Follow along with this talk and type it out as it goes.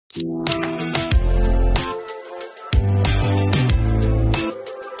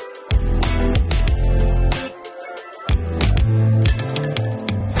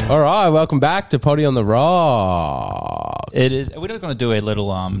All right, welcome back to Potty on the Rocks. It is. We're not going to do a little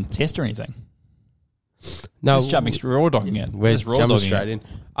test or anything. No, Just jumping raw dogging it. We're jumping straight in.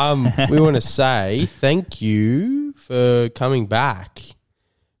 We want to say thank you for coming back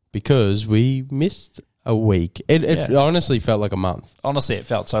because we missed a week. It honestly felt like a month. Honestly, it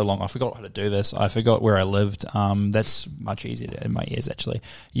felt so long. I forgot how to do this. I forgot where I lived. That's much easier in my ears, actually.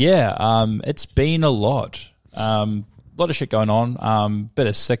 Yeah, it's been a lot. A lot of shit going on. Bit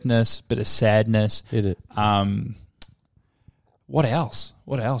of sickness, bit of sadness. Hit it. What else?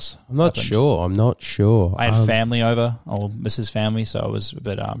 I'm not sure. I had family over, or Mrs. family, so I was a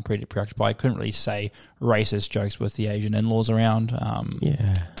bit pretty preoccupied. I couldn't really say racist jokes with the Asian in-laws around.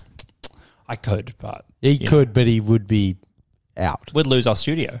 Yeah. I could, but... He could, but he would be out. We'd lose our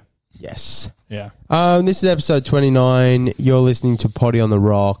studio. Yes. Yeah. This is episode 29. You're listening to Potty on the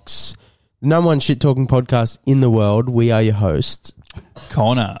Rocks, the number one shit-talking podcast in the world. We are your hosts.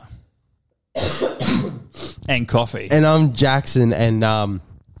 Connor. And coffee. And I'm Jackson, and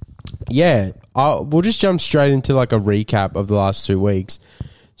we'll just jump straight into like a recap of the last 2 weeks.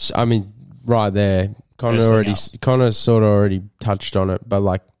 So, I mean, right there, Connor sort of already touched on it, but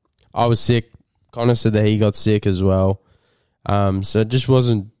like I was sick. Connor said that he got sick as well. So it just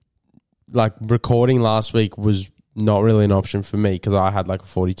wasn't like recording last week was not really an option for me because I had like a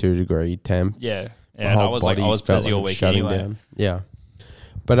 42-degree temp. Yeah, and I was busy all week anyway. Down. Yeah,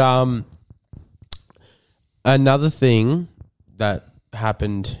 but another thing that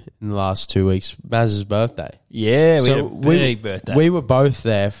happened in the last 2 weeks, Maz's birthday. Yeah, we had a big birthday. We were both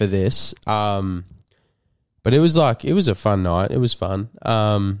there for this. But it was a fun night. It was fun.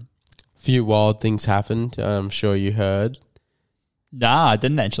 Few wild things happened. I'm sure you heard. Nah, I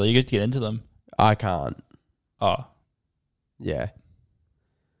didn't actually. You get to get into them. I can't. Oh. Yeah.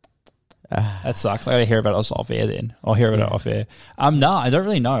 That sucks. I got to hear about it off air then. I'll hear about it off air. No, I don't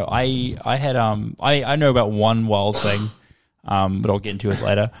really know. I had I know about one wild thing, but I'll get into it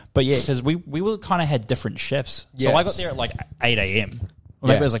later. But yeah, because we were kind of had different shifts. So I got there at like 8 a.m. Or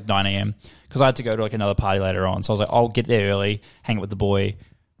maybe it was like 9 a.m. because I had to go to like another party later on. So I was like, I'll get there early, hang out with the boy,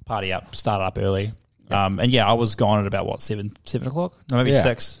 party up, start up early. And I was gone at about 7 o'clock? No, maybe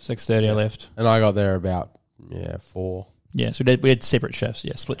 6:30 I left. And I got there about 4. Yeah, so we had separate shifts,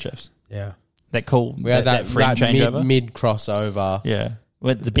 split shifts. Yeah. That cool. We had that changeover. mid crossover. Yeah.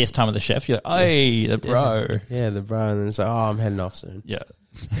 Went the best time of the shift. You're like, hey, the bro. Yeah, the bro. And then it's like, I'm heading off soon. Yeah.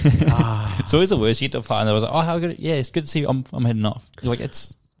 It's always the worst. You get to a party and I was like, how good. Yeah, it's good to see you. I'm heading off. You're like,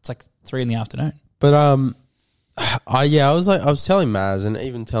 it's like 3 p.m. But I was telling Maz and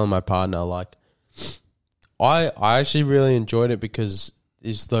even telling my partner, like, I actually really enjoyed it because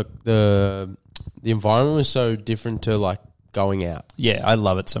it's like the environment was so different to like going out. Yeah, I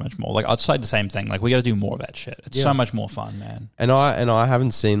love it so much more. Like I'd say the same thing. Like we got to do more of that shit. It's so much more fun, man. And I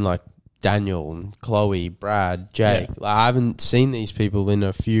haven't seen like Daniel and Chloe, Brad, Jake. Yeah. Like, I haven't seen these people in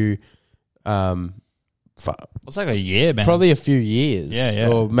a few. It's like a year, man. Probably a few years. Yeah.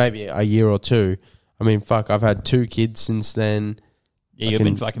 Or maybe a year or two. I mean, I've had 2 kids since then. Yeah, you've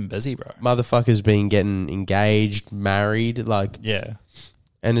been fucking busy, bro. Motherfuckers been getting engaged, married, like... Yeah.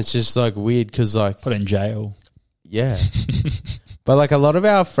 And it's just, like, weird because, like... Put in jail. Yeah. But, like, a lot of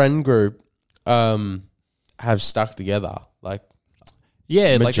our friend group have stuck together, like...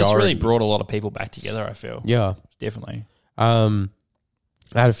 Yeah, majority. Like, it's really brought a lot of people back together, I feel. Yeah. Definitely. I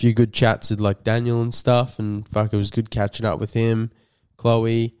had a few good chats with, like, Daniel and stuff, and, it was good catching up with him,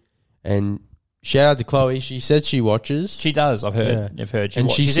 Chloe, and... Shout out to Chloe. She said she watches. She does. I've heard. Yeah. I've heard.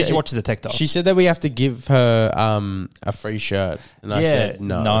 She said she watches the TikTok. She said that we have to give her a free shirt, and I said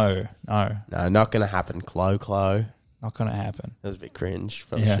no, not going to happen. Chloe, not going to happen. That was a bit cringe.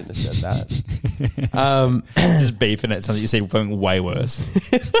 Probably shouldn't have said that. Just beefing at something you said something way worse.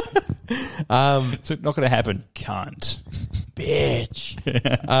 It's not going to happen, cunt, bitch.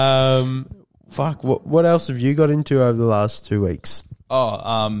 Fuck. What else have you got into over the last 2 weeks?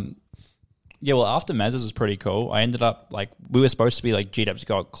 Yeah, well, after Maz's was pretty cool. I ended up, like, we were supposed to be, like, G'd up to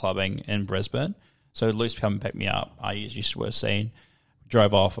go out clubbing in Brisbane. So Luce come and pick me up. I used to work scene.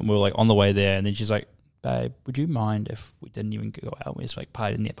 Drove off, and we were, like, on the way there. And then she's like, babe, would you mind if we didn't even go out? We just, like,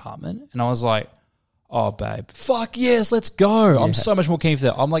 partied in the apartment. And I was like, oh, babe, fuck yes, let's go. Yeah. I'm so much more keen for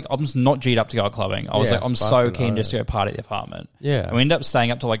that. I'm just not G'd up to go out clubbing. I was like, I'm so keen just to go party at the apartment. Yeah. And we ended up staying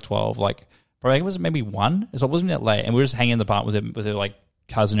up till, like, 12. Like, probably, it was maybe 1. So it wasn't that late. And we were just hanging in the apartment with her, like,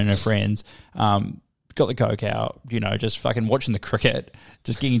 cousin and her friends, got the coke out, just fucking watching the cricket,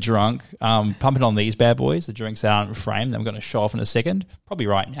 just getting drunk, pumping on these bad boys. The drinks aren't framed. I'm going to show off in a second, probably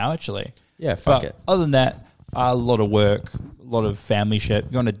right now actually. Yeah, fuck it. Other than that, a lot of work, a lot of family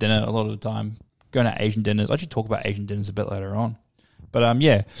shit, going to dinner a lot of the time, going to Asian dinners. I should talk about Asian dinners a bit later on. But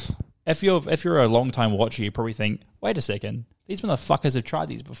yeah, if you're a long time watcher, you probably think, wait a second, these motherfuckers have tried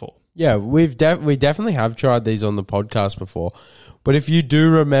these before. Yeah, we definitely have tried these on the podcast before. But if you do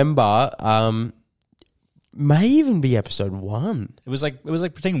remember, may even be episode 1. It was like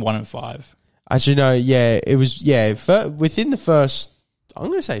between 1 and 5. Actually, no, yeah, it was, within the first, I'm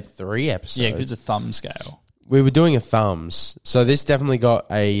going to say 3 episodes. Yeah, because it's a thumb scale. We were doing a thumbs. So this definitely got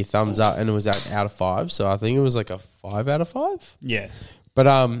a thumbs up, and it was out of 5. So I think it was like a 5 out of 5. Yeah.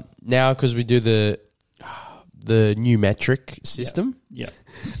 But now, because we do the new metric system. Yeah.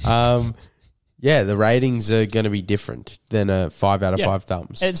 The ratings are going to be different than a 5 out of 5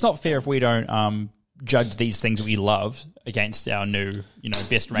 thumbs. It's not fair if we don't judge these things we love against our new,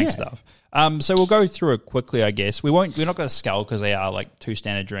 best ranked stuff. So we'll go through it quickly, I guess. We're not going to scale because they are like 2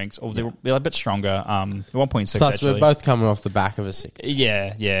 standard drinks. Or they're a bit stronger. 1.6. Plus, actually. we're both coming off the back of a 6.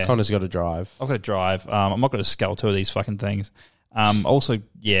 Yeah. Connor's got to drive. I've got to drive. I'm not going to scale 2 of these fucking things.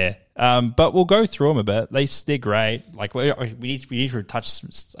 But we'll go through them a bit. They're great. Like we need to touch.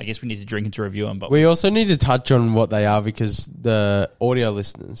 I guess we need to drink and to review them. But we also need to touch on what they are because the audio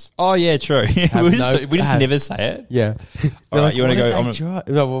listeners. Oh yeah, true. we just never say it. Yeah. All right, you want to go?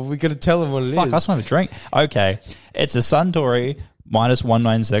 No, well, we got to tell them what it is. Fuck, I just want to have a drink. Okay, it's a Suntory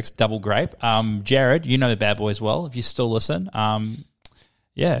 -196 double grape. Jared, you know the bad boys well. If you still listen,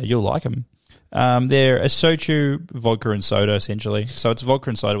 you'll like them. They're a soju, vodka and soda, essentially. So it's vodka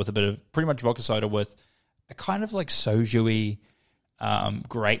and soda with a bit of, pretty much vodka soda with a kind of like soju-y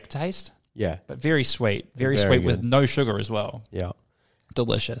grape taste. Yeah. But very sweet. Very sweet good. With no sugar as well. Yeah.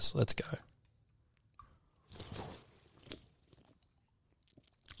 Delicious. Let's go.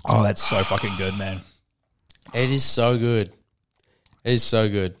 Oh, that's so fucking good, man. It is so good. It is so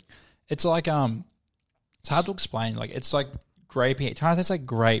good. It's like, it's hard to explain. Like, it's like, grapey. It kind of tastes like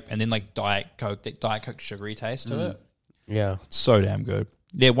grape and then like Diet Coke, that Diet Coke sugary taste to it. Yeah. It's so damn good.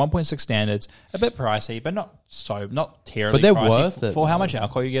 Yeah, 1.6 standards. A bit pricey, but not terribly But they're pricey worth it. For how much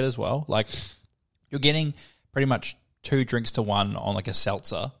alcohol you get as well. Like, you're getting pretty much 2 drinks to 1 on like a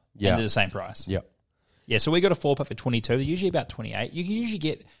seltzer and they're the same price. Yep. Yeah, so we got a 4-pack for 22. They're usually about 28. You can usually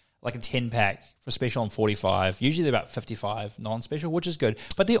get like a 10-pack for special on 45. Usually they're about 55 non-special, which is good.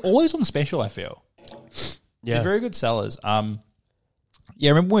 But they're always on special, I feel. Yeah. They're very good sellers. I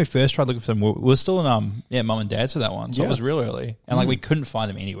remember when we first tried looking for them, we were still in Mum and Dad's for that one. So it was real early. And like we couldn't find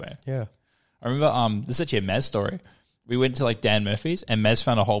them anywhere. Yeah. I remember this is actually a Maz story. We went to like Dan Murphy's and Maz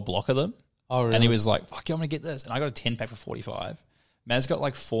found a whole block of them. Oh, really? And he was like, fuck you, I'm gonna get this. And I got a 10-pack for 45. Maz got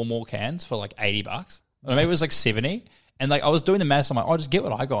like 4 more cans for like $80. Or maybe it was like 70. And like I was doing the maths, I'm like, just get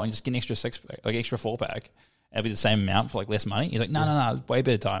what I got and just get an extra 6-pack, like extra 4-pack. It'll be the same amount for like less money. He's like, no, it's way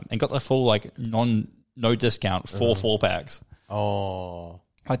better time. And got the full like no discount 4-packs. Oh.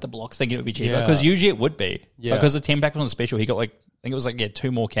 Like the block thinking it would be cheaper. Because usually it would be. Yeah. Because the 10-pack was on special, he got like, I think it was like,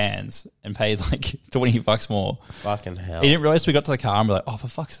 2 more cans and paid like $20 more. Fucking hell. He didn't realize we got to the car and we're like, oh, for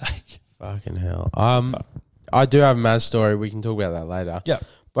fuck's sake. Fucking hell. I do have a Maz story. We can talk about that later. Yeah.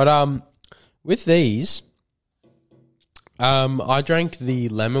 But with these, I drank the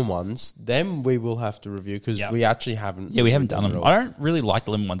lemon ones. Them we will have to review because we actually haven't. Yeah, we haven't done them. I don't really like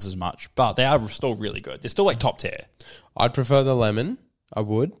the lemon ones as much, but they are still really good. They're still like top tier. I'd prefer the lemon. I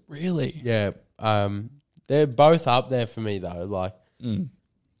would. Really? Yeah. They're both up there for me though. Like,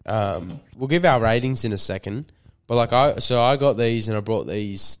 we'll give our ratings in a second. But like I got these and I brought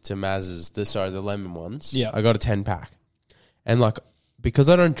these to Maz's. The lemon ones. Yeah. I got a 10-pack, and like because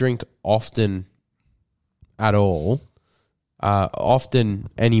I don't drink often at all. Often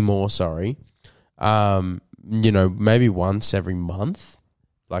anymore, sorry. Maybe once every month.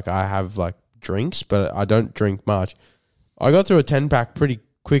 Like I have like drinks, but I don't drink much. I got through a 10-pack pretty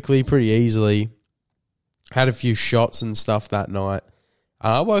quickly, pretty easily. Had a few shots and stuff that night.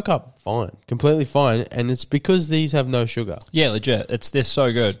 I woke up fine, completely fine, and it's because these have no sugar. Yeah, legit. They're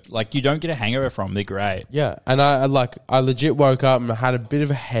so good. Like you don't get a hangover from them. They're great. Yeah, and I legit woke up and I had a bit of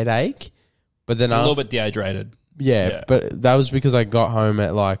a headache, but then a little bit dehydrated. Yeah, but that was because I got home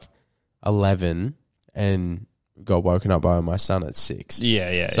at like 11 and got woken up by my son at 6.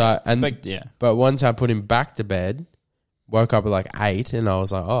 Yeah. So yeah. But once I put him back to bed, woke up at like 8, and I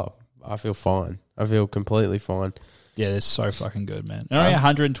was like, oh, I feel fine. I feel completely fine. Yeah, they're so fucking good, man. And only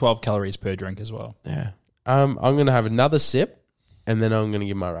 112 calories per drink as well. Yeah. I'm gonna have another sip, and then I'm gonna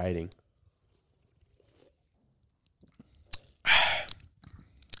give my rating.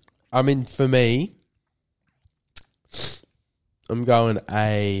 I mean, for me, I'm going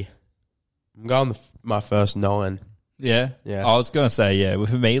my first 9. Yeah? I was going to say, yeah.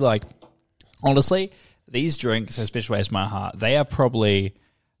 For me, like, honestly, these drinks, especially as my heart, they are probably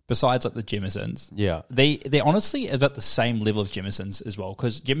besides like the Jamisons, Yeah. they're honestly about the same level of Jamisons as well,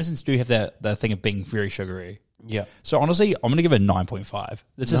 because Jamisons do have that thing of being very sugary. Yeah. So honestly, I'm going to give it a 9.5.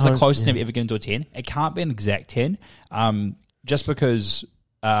 This is the closest thing I've ever given to a 10. It can't be an exact 10, just because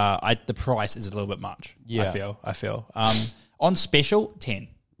the price is a little bit much. Yeah. I feel. On special, 10.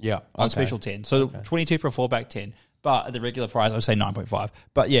 Yeah. On special, 10. So 22 for a 4-pack, 10. But at the regular price, I would say 9.5.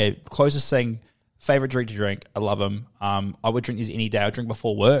 But yeah, closest thing, favorite drink to drink. I love them. I would drink these any day. I drink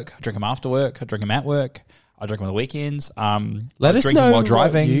before work. I drink them after work. I drink them at work. I drink them on the weekends. Let us drink know them while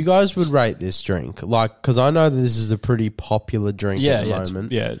driving. what you guys would rate this drink. Like, because I know that this is a pretty popular drink at the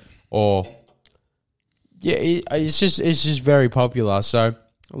moment. It's just very popular. So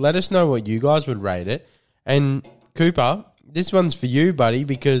let us know what you guys would rate it. And Cooper, this one's for you, buddy,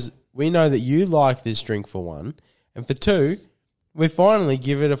 because we know that you like this drink for one. And for two, we finally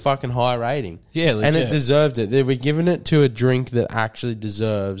give it a fucking high rating. Yeah, legit. And it deserved it. We're giving it to a drink that actually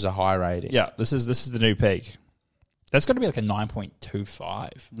deserves a high rating. Yeah, this is the new peak. That's got to be like a 9.25.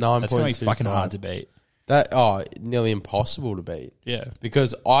 9.25. That's going to be fucking hard to beat. Nearly impossible to beat. Yeah.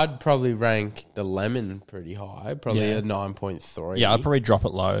 Because I'd probably rank the lemon pretty high, probably a 9.3. Yeah, I'd probably drop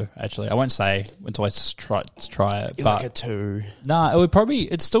it low, actually. I won't say until I try it. But like a 2. Nah,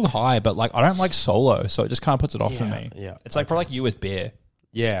 it's still high, but like I don't like solo, so it just kind of puts it off for me. Yeah. It's like probably like you with beer.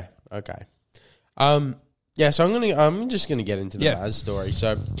 Yeah, okay. So I'm just gonna get into the Maz story.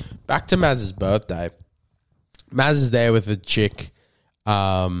 So back to Maz's birthday. Maz is there with a chick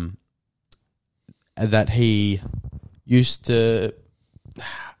that he used to.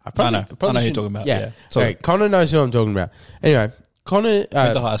 I know who you're talking about. Yeah. Okay, Connor knows who I'm talking about. Anyway, Connor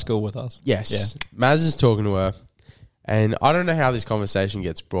went to high school with us. Yes. Yeah. Maz is talking to her, and I don't know how this conversation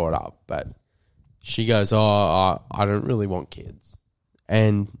gets brought up, but she goes, I don't really want kids.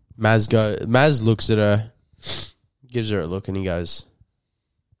 And Maz looks at her, gives her a look, and he goes,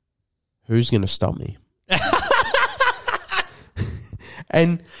 who's going to stop me?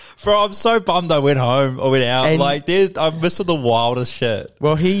 And bro, I'm so bummed I went home or went out. I'm missing the wildest shit.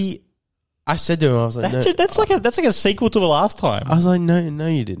 Well, I said to him, I was like, that's like a sequel to the last time. I was like, no,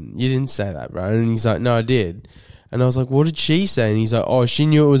 you didn't. You didn't say that, bro. And he's like, no, I did. And I was like, what did she say? And he's like, oh, she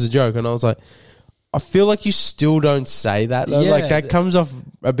knew it was a joke. And I was like, I feel like you still don't say that, though. Yeah. Like, that comes off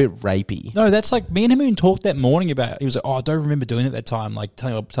a bit rapey. No, that's like, me and him even talked that morning about, he was like, I don't remember doing it that time, like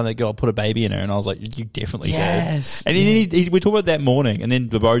telling that girl I put a baby in her. And I was like, you definitely did. And then we talked about that morning, and then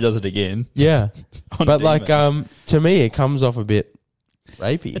the bro does it again. Yeah. But like, to me, it comes off a bit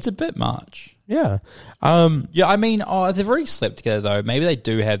rapey. It's a bit much. Yeah. Yeah, I mean, they've already slept together, though. Maybe they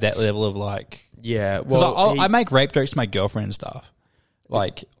do have that level of like... Yeah, well... I make rape jokes to my girlfriend and stuff.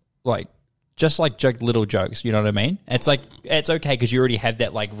 Like... Just like little jokes, you know what I mean? It's like, it's okay because you already have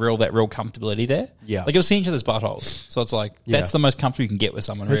that real comfortability there. Yeah. Like you'll see each other's buttholes. So it's like, that's the most comfortable you can get with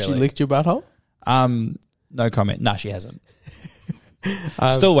someone, Has really. she licked your butthole? No comment. Nah, she hasn't.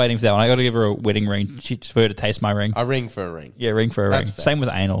 Still waiting for that one. I got to give her a wedding ring. For her to taste my ring. A ring for a ring. Yeah, ring for a ring. Fair. Same with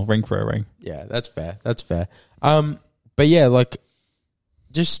anal. Ring for a ring. Yeah, that's fair. But yeah, like,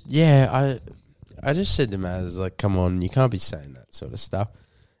 I just said to Maz, like, come on, you can't be saying that sort of stuff.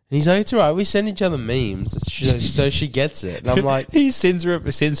 And he's like, it's all right, we send each other memes so she gets it. And I'm like... he sends her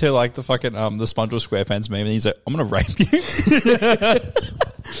like the fucking, the SpongeBob SquarePants meme, and he's like, I'm going to rape you.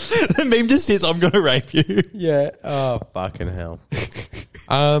 The meme just says, I'm going to rape you. Yeah. Oh, fucking hell.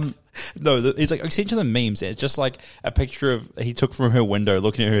 No, he's like, I sent you the memes. And it's just like a picture of, he took from her window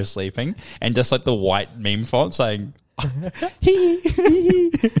looking at her sleeping, and just like the white meme font saying...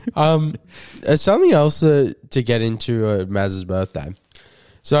 Something else to get into Maz's birthday.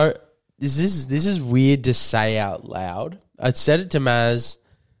 So this is weird to say out loud. I said it to Maz,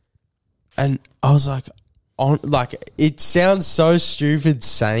 and I was like, it sounds so stupid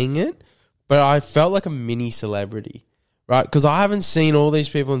saying it, but I felt like a mini celebrity, right? Because I haven't seen all these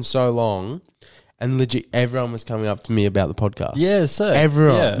people in so long, and legit everyone was coming up to me about the podcast. Yeah, sick.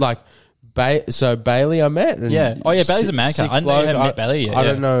 Everyone, so Bailey I met. And Bailey's a mad cunt. I haven't met Bailey yet. I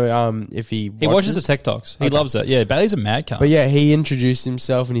don't know if he watches the TikToks. He loves it. Yeah, Bailey's a mad cunt. But yeah, he introduced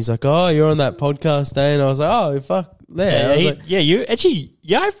himself and he's like, oh, you're on that podcast, eh? And I was like, oh, fuck, there. I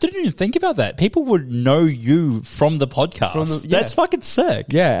didn't even think about that. People would know you from the podcast. That's fucking sick.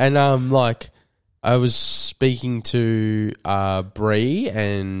 Yeah, and I was speaking to Bree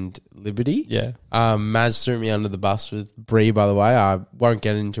and Liberty. Yeah. Maz threw me under the bus with Bree, by the way. I won't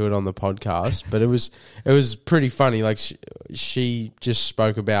get into it on the podcast, but it was pretty funny. Like she just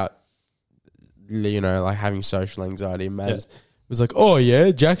spoke about, like having social anxiety, and Maz was like, oh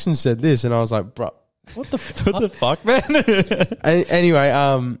yeah, Jackson said this, and I was like, bro, what the fuck, man? Anyway,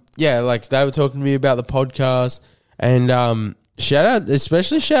 like they were talking to me about the podcast, and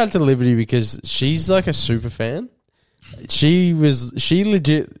especially shout out to Liberty because she's like a super fan. She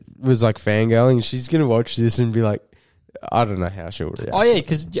legit was like fangirling. She's gonna watch this and be like, I don't know how she'll react. Oh yeah,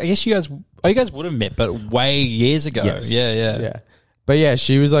 because I guess you guys would have met, but way years ago. Yes. Yeah. But yeah,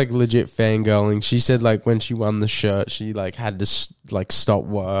 she was like legit fangirling. She said like when she won the shirt, she like had to like stop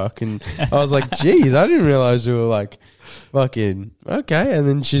work, and I was like, geez, I didn't realize you were like fucking okay. And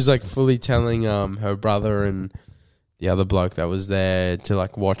then she's like fully telling her brother and the other bloke that was there to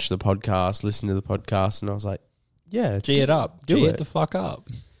like watch the podcast, listen to the podcast, and I was like, yeah, G it up, do G it it the fuck up.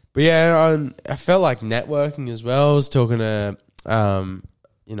 But yeah, I felt like networking as well. I was talking to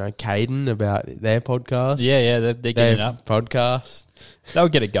Caden about their podcast. Yeah, they're getting it up. Podcast. They'll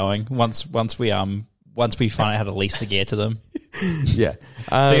get it going once we find out how to lease the gear to them. Yeah,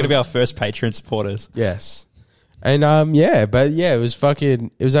 They're gonna be our first Patreon supporters. Yes, and it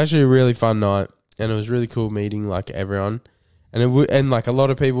was actually a really fun night, and it was really cool meeting like everyone, and like a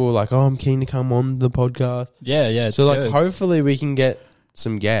lot of people were like, "Oh, I'm keen to come on the podcast." Yeah. So like, good. hopefully we can get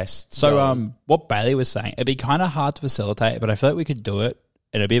some guests. So what Bailey was saying, it'd be kind of hard to facilitate, but I feel like we could do it,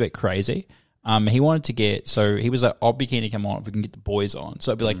 and it'd be a bit crazy. He wanted to he was like, I'll be keen to come on if we can get the boys on. So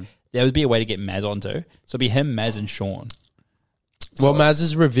it'd be like, there would be a way to get Maz on too. So it'd be him, Maz, and Sean. Well, Maz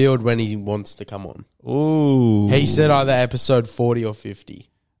has revealed when he wants to come on. Ooh. He said either episode 40 or 50.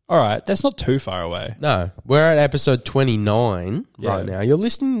 All right, that's not too far away. No, we're at episode 29 Yeah. right now. You're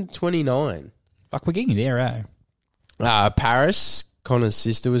listening to 29. Fuck, we're getting there, eh? Paris, Connor's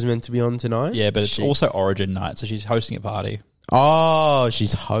sister, was meant to be on tonight. Yeah, but it's also Origin night, so she's hosting a party. Oh,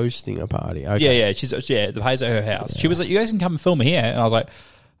 she's hosting a party. Okay. Yeah, the party's at her house. She was like, you guys can come and film here. And I was like,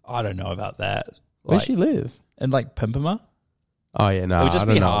 I don't know about that. Where she live? In like Pimpama? Oh, yeah, no. It would just I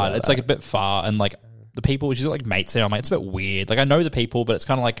don't be know hard. about It's that. like a bit far, and like the people, she's got like mates there. I'm like, it's a bit weird. Like I know the people, but it's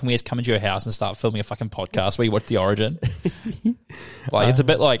kind of like, can we just come into your house and start filming a fucking podcast where you watch The Origin? Like it's a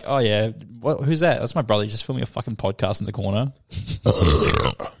bit like, oh yeah, who's that? That's my brother. He's just filming a fucking podcast in the corner.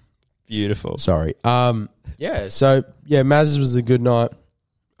 Beautiful. Sorry. Yeah. So yeah, Maz's was a good night.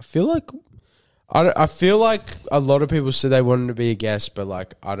 I feel like a lot of people said they wanted to be a guest, but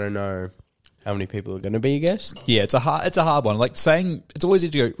like I don't know how many people are going to be a guest. Yeah, it's a hard one. Like saying, it's always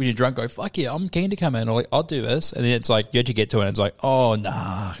easy to go when you're drunk. Go fuck yeah, I'm keen to come in, or like I'll do this, and then it's like you actually get to it, and it's like, oh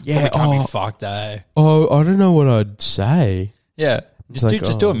nah, Yeah, can't be fucked, eh? Oh, I don't know what I'd say. Yeah, It's like,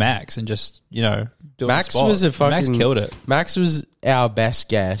 just do a Max and just do it on Max the spot. was a fucking Max killed it. Max was our best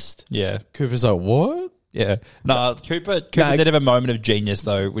guest. Yeah. Cooper's like, what? Yeah. No, Cooper did have a moment of genius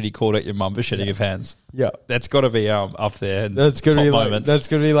though when he called out your mum for shitting your pants. Yeah. That's got to be up there. That's gonna be like, moments. that's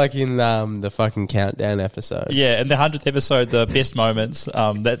gonna be like in the fucking countdown episode. Yeah, in the 100th episode, the best moments.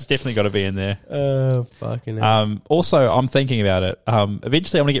 That's definitely got to be in there. Oh fucking hell. Also, I'm thinking about it.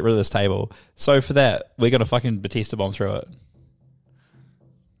 Eventually, I'm gonna get rid of this table. So for that, we're gonna fucking Batista bomb through it.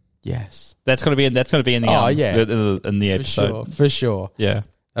 Yes. That's gonna be in. That's gonna be in the. In the episode For sure. Yeah.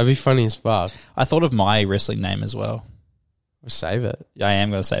 That'd be funny as fuck. I thought of my wrestling name as well. We'll save it. Yeah, I am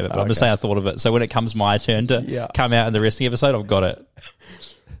going to save it, but I'm just saying I thought of it. So when it comes my turn to come out in the wrestling episode, I've got it.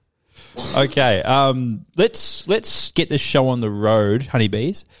 Okay, let's get this show on the road,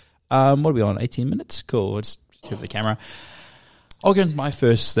 honeybees. What are we on? 18 minutes? Cool. Let's give the camera. I'll get into my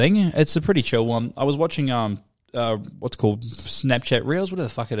first thing. It's a pretty chill one. I was watching what's called Snapchat Reels, whatever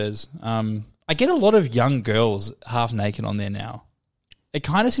the fuck it is. I get a lot of young girls half naked on there now. It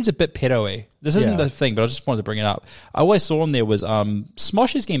kind of seems a bit pedo-y. This isn't the thing, but I just wanted to bring it up. I always saw on there was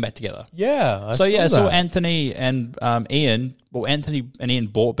Smosh is getting back together. Yeah. I saw Anthony and Ian. Well, Anthony and Ian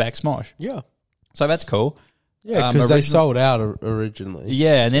bought back Smosh. Yeah. So that's cool. Yeah, because they sold out originally.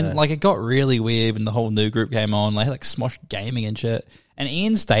 Yeah, and then like it got really weird when the whole new group came on. They had like Smosh Gaming and shit. And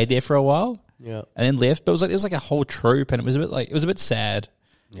Ian stayed there for a while. Yeah. And then left. But it was like a whole troop, and it was a bit sad.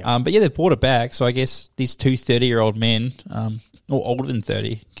 Yeah. But yeah, they brought it back. So I guess these two 30-year-old men, or older than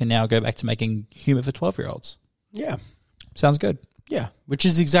 30, can now go back to making humor for 12-year-olds. Yeah. Sounds good. Yeah. Which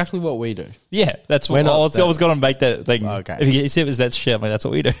is exactly what we do. Yeah, that's what I was going to make that thing. Okay. If you see it was that shit, I'm like, that's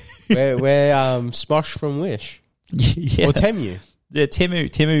what we do. we're Smosh from Wish. Yeah. Or Temu. Yeah, Temu?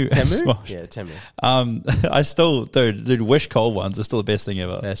 Smosh. Yeah, Temu. I still, dude, Wish cold ones are still the best thing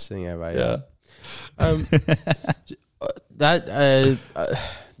ever. Best thing ever, Yeah. That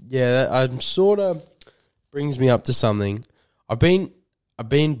sort of brings me up to something. I've been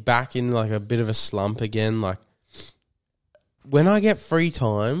back in like a bit of a slump again. Like when I get free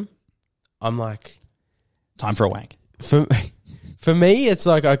time, I'm like, time for a wank. For me, it's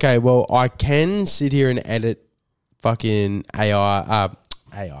like, okay, well, I can sit here and edit fucking AI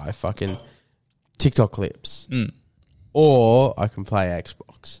fucking TikTok clips, or I can play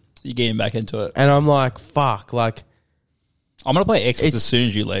Xbox. You're getting back into it, and I'm like, fuck, like. I'm going to play Xbox as soon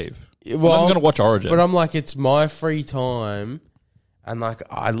as you leave. Well, I'm going to watch Origin. But I'm like, it's my free time. And like,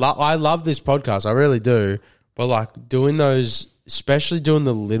 I love this podcast. I really do. But like doing those, especially doing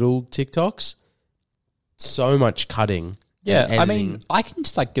the little TikToks, so much cutting. Yeah. I mean, I can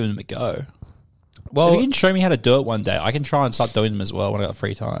just like give them a go. Well, if you can show me how to do it one day, I can try and start doing them as well when I got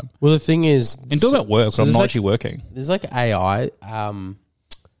free time. Well, the thing is, and do them at work, so I'm not like, actually working. There's like AI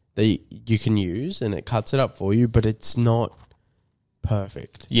that you can use, and it cuts it up for you, but it's not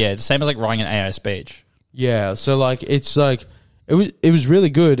perfect. Yeah, it's the same as like writing an AI speech. Yeah, so like it's like it was really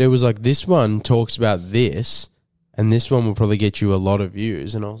good. It was like this one talks about this, and this one will probably get you a lot of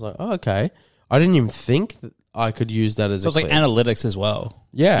views. And I was like, oh, okay. I didn't even think that I could use that as so a it's like clip. analytics as well.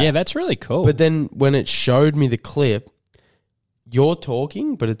 Yeah. Yeah, that's really cool. But then when it showed me the clip, you're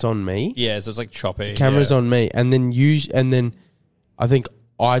talking, but it's on me. Yeah, so it's like choppy. The camera's on me. And then I think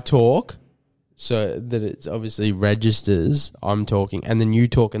I talk so that it's obviously registers I'm talking, and then you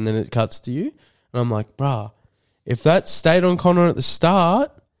talk, and then it cuts to you. And I'm like, bruh, if that stayed on Connor at the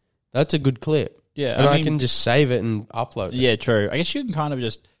start, that's a good clip. Yeah. And I can just save it and upload it. Yeah, true. I guess you can kind of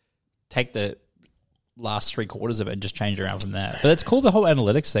just take the last 3/4 of it and just change around from that. But it's cool, the whole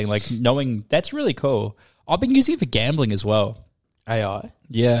analytics thing, like knowing, that's really cool. I've been using it for gambling as well. AI?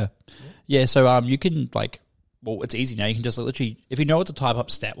 Yeah. Yeah, so you can like, well, it's easy now. You can just literally, if you know what to type up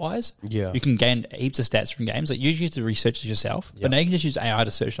stat-wise, Yeah. you can gain heaps of stats from games. Like usually you have to research it yourself, but now you can just use AI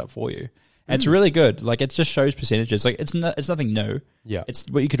to search it up for you. And it's really good. Like it just shows percentages. Like it's nothing new. Yeah. It's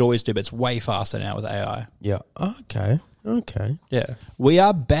what you could always do, but it's way faster now with AI. Yeah. Okay. Yeah. We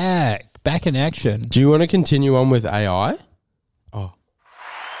are back in action. Do you want to continue on with AI? Oh.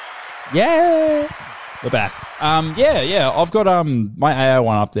 Yeah. We're back. Yeah. I've got my AI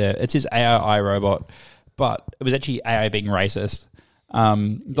one up there. It says AI robot, but it was actually AI being racist.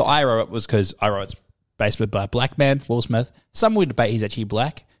 The AI robot was because AI robot's based with a black man, Will Smith. Some would debate he's actually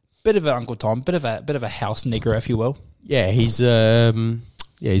black. Bit of an Uncle Tom, bit of a house nigger, if you will. Yeah, he's a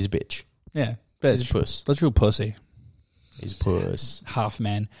bitch. Yeah, he's a puss. That's real pussy. He's a puss. Half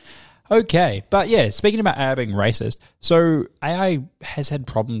man. Okay, but yeah, speaking about AI being racist, so AI has had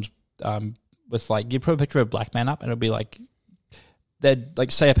problems with like, you put a picture of a black man up and it'll be like, they'd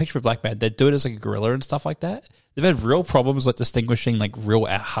like say a picture of a black man, they'd do it as like a gorilla and stuff like that. They've had real problems like distinguishing like real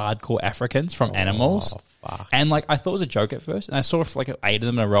hardcore Africans from animals. Fuck. And like I thought it was a joke at first, and I saw like 8 of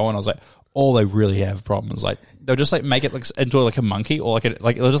them in a row, and I was like, "Oh, they really have problems." Like they'll just like make it like into like a monkey, or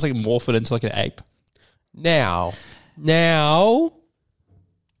like they'll just like morph it into like an ape. Now,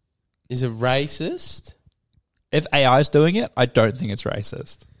 is it racist? If AI is doing it, I don't think it's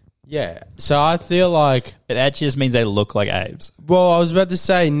racist. Yeah. So I feel like it actually just means they look like apes. Well, I was about to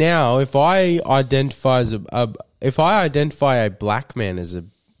say now, if I identify a black man as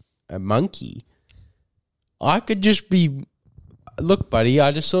a monkey, I could just be, look, buddy,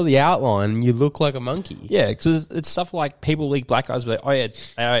 I just saw the outline. You look like a monkey. Yeah, because it's stuff like people, like black guys, be like, oh yeah,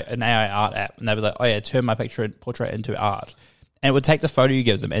 an AI art app, and they'd be like, oh yeah, turn my portrait into art. And it would take the photo you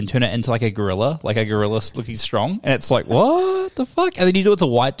give them and turn it into like a gorilla looking strong. And it's like, what the fuck? And then you do it with a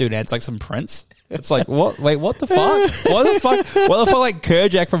white dude and it's like some prince. It's like, what? Wait, what the fuck? What the fuck like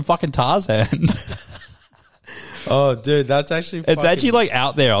Kerjack from fucking Tarzan? Oh, dude, that's actually It's actually like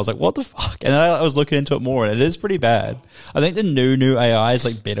out there. I was like, what the fuck? And then I was looking into it more and it is pretty bad. I think the new AI is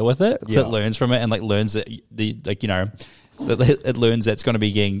like better with it. Because it learns from it and like learns that it learns that it's going to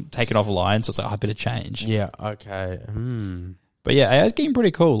be getting taken offline. So it's like, I better change. Yeah, okay. But yeah, AI is getting pretty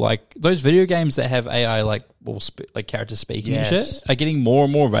cool. Like those video games that have AI like characters speaking and shit are getting more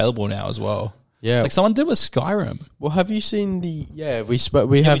and more available now as well. Yeah, like someone did with Skyrim. Well, have you seen the? Yeah, we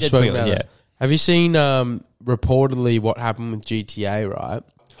have spoken about it. Have you seen reportedly what happened with GTA? Right.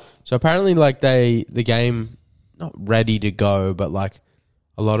 So apparently, like the game not ready to go, but like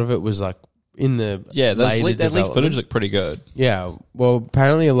a lot of it was like in the that leaked footage looked pretty good. Yeah. Well,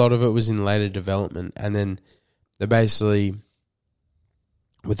 apparently a lot of it was in later development, and then they basically,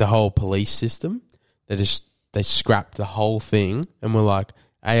 with the whole police system, they scrapped the whole thing and were like,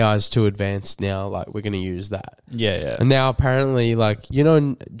 AI is too advanced now, like we're going to use that. Yeah. And now apparently, like, you know,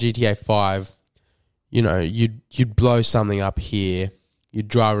 in GTA 5, you know, you'd blow something up here, you'd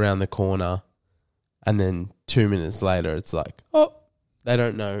drive around the corner, and then 2 minutes later it's like, oh, they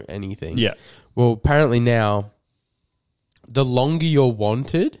don't know anything. Yeah. Well, apparently now, the longer you're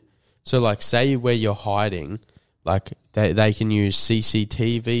wanted, so like say where you're hiding, like they can use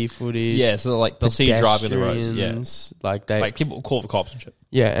CCTV footage. Yeah, so like they'll see you driving the roads. Yeah, like people will call the cops and shit.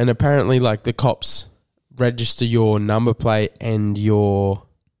 Yeah, and apparently like the cops register your number plate and your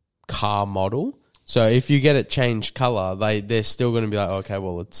car model. So if you get it changed color, they're still going to be like, okay,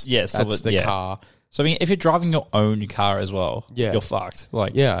 well that's the car. So I mean, if you're driving your own car as well, Yeah. you're fucked.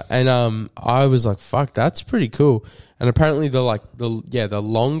 Like, Yeah, and I was like, "Fuck, that's pretty cool." And apparently, the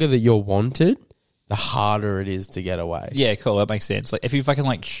longer that you're wanted, the harder it is to get away. yeah, cool. That makes sense. Like, if you fucking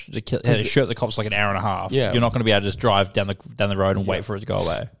like had a shirt the cops like an hour and a half, Yeah. you're not going to be able to just drive down the road and wait for it to go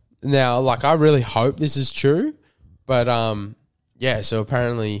away. Now, like, I really hope this is true, but yeah. So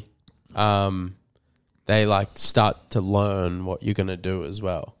apparently, they like start to learn what you're gonna do as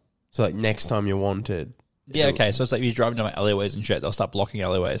well. So like next time you're wanted. Yeah, okay. So it's like you're driving down like alleyways and shit. They'll start blocking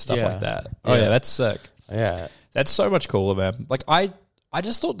alleyways, stuff Yeah. like that. Oh yeah, that's sick. Yeah. That's so much cooler, man. Like I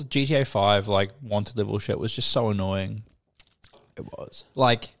just thought the GTA 5 like wanted level shit was just so annoying. It was.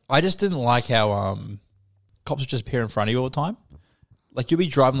 Like I just didn't like how cops would just appear in front of you all the time. Like you'll be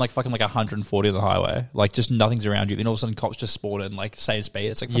driving like fucking like 140 on the highway, like just nothing's around you, and all of a sudden cops just spawn in like same speed.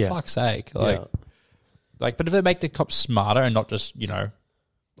 It's like for fuck's sake, like, like. But if they make the cops smarter and not just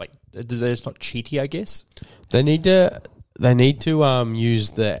like they're just not cheaty, I guess They need to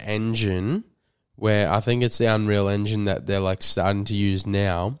use the engine where I think it's the Unreal Engine that they're like starting to use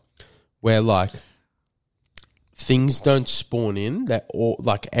now, where like things don't spawn in. That all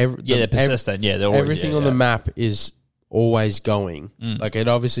like they're persistent. They're always, everything on the map is always going. Like it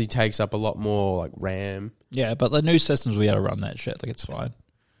obviously takes up a lot more like RAM. Yeah, but the new systems we able to run that shit. Like it's fine.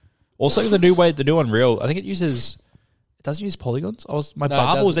 Also, the new Unreal, I think it doesn't use polygons. My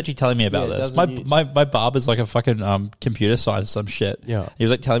barber was actually telling me about this. My barber's like a fucking computer science some shit. Yeah, he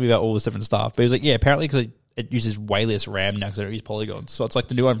was like telling me about all this different stuff. But he was like, yeah, apparently because it uses way less RAM now because they don't use polygons. So it's like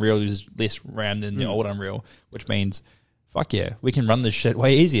the new Unreal uses less RAM than the old Unreal, which means, fuck yeah, we can run this shit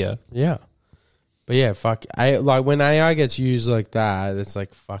way easier. Yeah. But yeah, fuck. Like when AI gets used like that, it's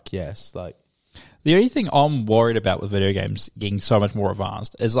like fuck yes. Like the only thing I'm worried about with video games getting so much more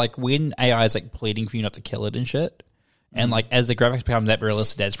advanced is like when AI is like pleading for you not to kill it and shit, and like as the graphics become that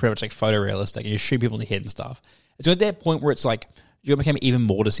realistic, that's pretty much like photorealistic, and you shoot people in the head and stuff. It's at that point where it's like you're gonna become even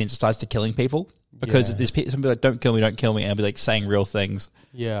more desensitized to killing people because there's some people like don't kill me, and I'll be like saying real things.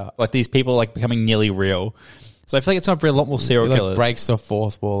 Yeah, like these people like becoming nearly real. So I feel like it's time for a lot more serial killers. Breaks the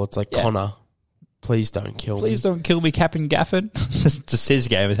fourth wall. It's like Connor. Please don't kill me. Please don't kill me, Captain Gaffin. just his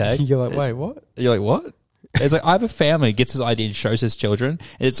gamer tag. You're like, wait, what? You're like, what? It's like I have a family, gets his ID and shows his children.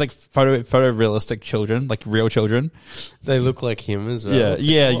 And it's like photorealistic children, like real children. They look like him as well. Yeah,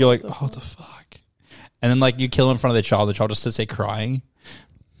 yeah. You're like, oh, what the fuck? And then like you kill in front of their child. The child just sits there crying,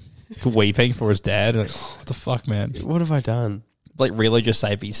 weeping for his dad. Like, oh, what the fuck, man? What have I done? Like really just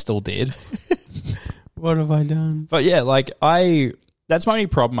say if he's still dead. What have I done? But yeah, like that's my only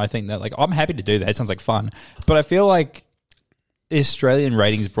problem. I think that like I'm happy to do that. It sounds like fun, but I feel like the Australian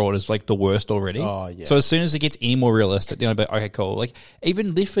ratings broad is like the worst already. Oh yeah. So as soon as it gets any more realistic, they're gonna be okay, cool. Like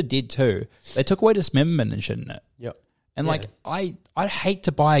even Left 4 Dead 2, they took away dismemberment and shit in it. Yep. And like I'd hate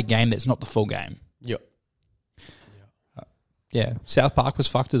to buy a game that's not the full game. Yep. Yeah. South Park was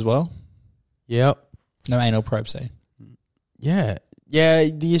fucked as well. Yep. No anal probe scene. Yeah. Yeah.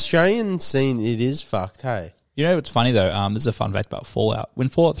 The Australian scene, it is fucked. Hey. You know what's funny though? This is a fun fact about Fallout. When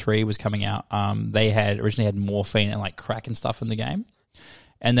Fallout 3 was coming out, they had originally had morphine and like crack and stuff in the game,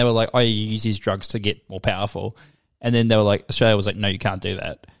 and they were like, "Oh, you use these drugs to get more powerful." And then they were like, Australia was like, "No, you can't do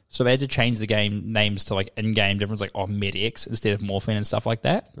that." So they had to change the game names to like in-game difference, like Med-X instead of morphine and stuff like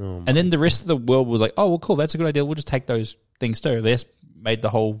that. And then the rest of the world was like, "Oh, well, cool, that's a good idea. We'll just take those things too." They just made the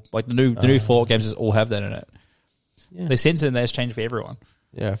whole like the new Fallout games just all have that in it. Yeah. They censored and they just changed for everyone.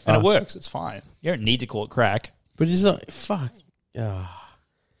 Yeah, and it works. It's fine. You don't need to call it crack. But it's like, fuck.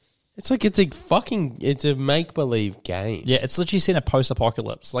 It's like it's a make-believe game. Yeah, it's literally seen a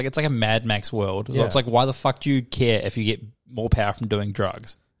post-apocalypse. Like, it's like a Mad Max world. Yeah. It's like, why the fuck do you care if you get more power from doing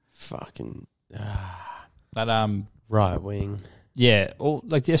drugs? Fucking... But, right wing. Yeah,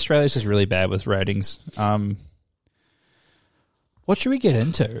 like, the Australia's just really bad with ratings. What should we get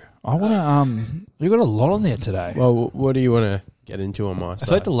into? I want to... we've got a lot on there today. Well, what do you want to get into on my side? I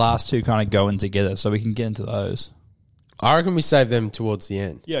feel like the last two kind of go in together, so we can get into those. I reckon we save them towards the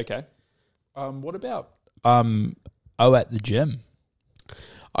end. Yeah, okay. What about at the gym?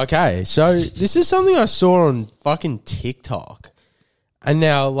 Okay, so this is something I saw on fucking TikTok. And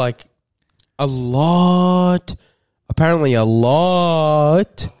now, like, apparently a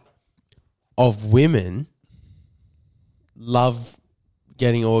lot of women love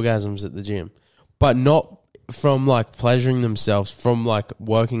getting orgasms at the gym. But not from, like, pleasuring themselves, from, like,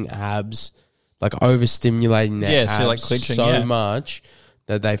 working abs, like, overstimulating their abs like clenching, much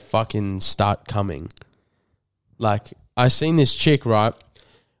that they fucking start coming. Like, I seen this chick, right?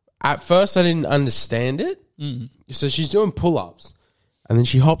 At first, I didn't understand it. So she's doing pull-ups. And then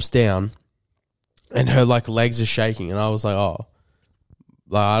she hops down, and her, like, legs are shaking. And I was like, oh.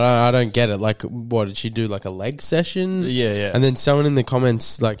 Like, I don't get it. Like, what did she do? Like a leg session? Yeah. And then someone in the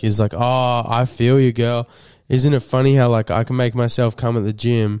comments like is like, "Oh, I feel you, girl. Isn't it funny how like I can make myself come at the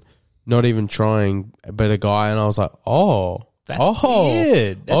gym, not even trying, but a guy?" And I was like, "Oh, that's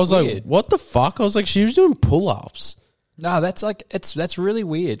weird." I was like, "What the fuck?" I was like, "She was doing pull-ups." No, that's like that's really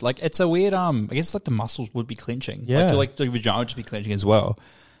weird. Like it's a weird. I guess like the muscles would be clenching. Yeah, like the vagina would just be clenching as well.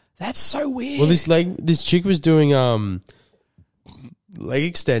 That's so weird. Well, this chick was doing leg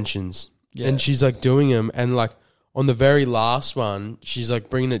extensions, and she's like doing them, and like on the very last one, she's like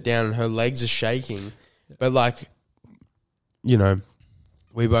bringing it down, and her legs are shaking. But like, you know,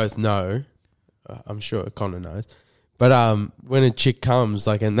 we both know. I'm sure Connor knows. But when a chick comes,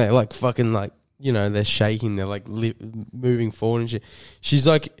 like, and they're like fucking like, you know, they're shaking, they're like moving forward and shit. She's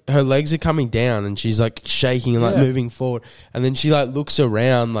like, her legs are coming down, and she's like shaking and like moving forward, and then she like looks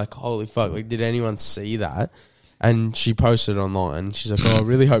around, like, holy fuck, like, did anyone see that? And she posted online. She's like, "Oh, I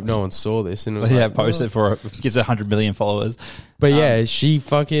really hope no one saw this." And it was posted for gets 100 million followers. But yeah, she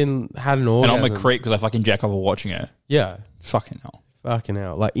fucking had an orgasm. And I'm a creep because I fucking jack off while watching her. Yeah, fucking hell, like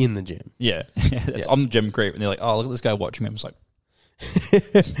in the gym. Yeah, I'm the gym creep, and they're like, "Oh, look at this guy watching me." I'm just like,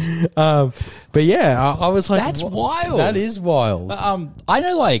 but yeah, I was like, "That's wild. That is wild." I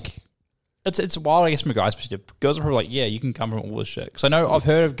know, like, it's wild. I guess from a guy's perspective, girls are probably like, "Yeah, you can come from all this shit." Because I know I've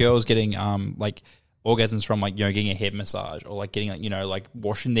heard of girls getting like orgasms from like, you know, getting a head massage or like getting like, you know, like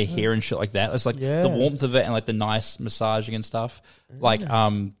washing their hair and shit like that. It's like the warmth of it and like the nice massaging and stuff. Like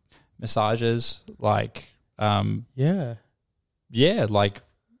massages, like like,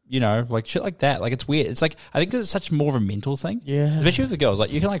 you know, like shit like that. Like it's weird. It's like, I think it's such more of a mental thing. Yeah. Especially with the girls.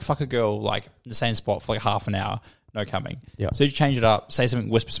 Like you can like fuck a girl like in the same spot for like half an hour, no coming. Yeah. So you change it up, say something,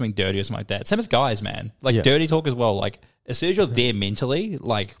 whisper something dirty or something like that. Same with guys, man. Like dirty talk as well. Like as soon as you're there mentally,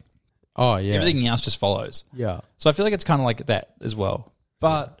 like, oh yeah, everything else just follows. Yeah. So I feel like it's kind of like that as well.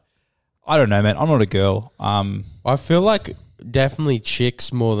 But I don't know, man. I'm not a girl. I feel like definitely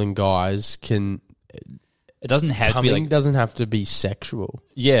chicks more than guys can. It doesn't have to be like, doesn't have to be sexual.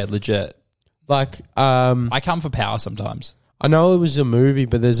 Yeah, legit. Like I come for power sometimes. I know it was a movie,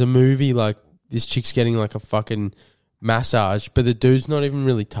 but there's a movie like this chick's getting like a fucking massage, but the dude's not even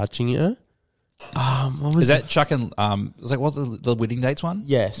really touching her. What was Is that Chuck and was like, what's the wedding dates one?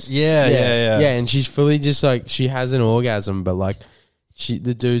 Yes. Yeah. Yeah, and she's fully just like, she has an orgasm, but like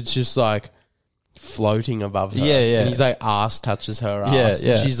the dude's just like floating above her. Yeah. And he's like, ass touches her ass.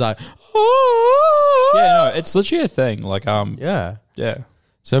 Yeah. And she's like, oh. Yeah, no, it's literally a thing. Like, yeah.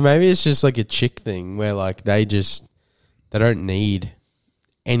 So maybe it's just like a chick thing where like they don't need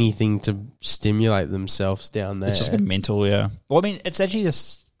anything to stimulate themselves down there. It's just mental, yeah. Well, I mean, it's actually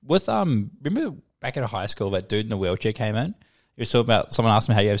just with remember back at high school, that dude in the wheelchair came in. He was talking about, someone asked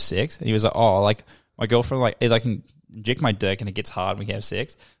him how you have sex, and he was like, "Oh, like my girlfriend, like I can inject my dick and it gets hard and we can have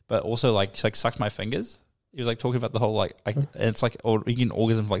sex, but also like she like sucks my fingers." He was like talking about the whole like and it's like, or you get an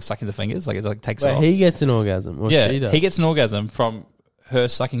orgasm from like sucking the fingers, like it like takes off. He gets an orgasm, or she does. He gets an orgasm from her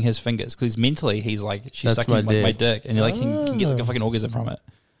sucking his fingers because mentally he's like, she's That's sucking my my dick, and he like can get like a fucking orgasm from it.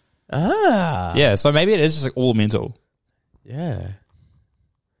 Yeah, so maybe it is just like all mental. Yeah.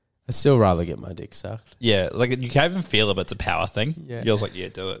 I'd still rather get my dick sucked. Yeah, like you can't even feel it, but it's a power thing. Yeah. You're just like, yeah,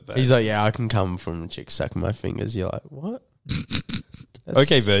 do it. But he's like, yeah, I can come from a chick sucking my fingers. You're like, what?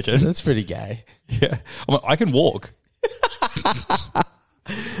 Okay, virgin. That's pretty gay. Yeah. I'm like, I can walk.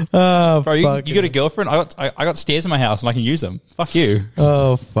 Oh, bro, you got a girlfriend? I got stairs in my house and I can use them. Fuck you.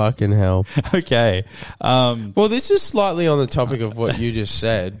 Oh, fucking hell. Okay. Well, this is slightly on the topic of what you just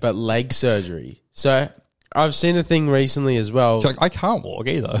said, but leg surgery. So I've seen a thing recently as well. Like, I can't walk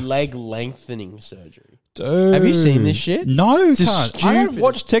either. Leg lengthening surgery. Dude. Have you seen this shit? No, it's can't. I don't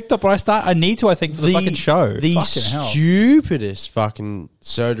watch TikTok, but I need to, I think, for the fucking show. The stupidest fucking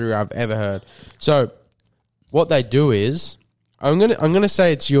surgery I've ever heard. So what they do is, I'm gonna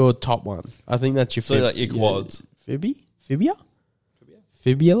say it's your top one. I think that's your like your quads. Fibula?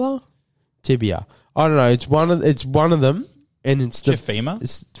 Tibia. I don't know. It's one of them, and it's the femur.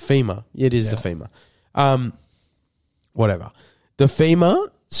 It's femur. It is the femur. Whatever. The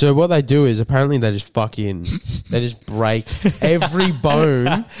femur. So what they do is apparently they just they just break every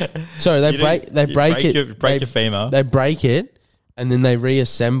bone. So they break your femur. They break it, and then they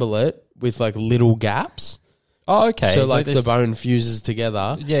reassemble it with like little gaps. Oh, okay. So like the bone fuses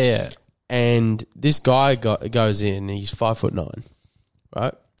together. Yeah. And this guy goes in. He's 5'9",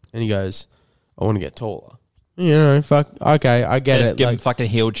 right? And he goes, "I want to get taller." You know, fuck. Okay, I get it. Give him fucking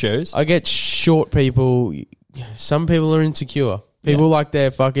heeled shoes. I get short people. Some people are insecure. People like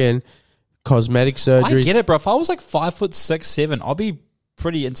their fucking cosmetic surgeries. I get it, bro. If I was like 5'6", 7", I'll be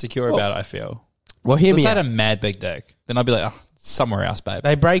pretty insecure about it, I feel. Well, hear me out. Let's had a mad big dick. Then I'd be like, oh, somewhere else, babe.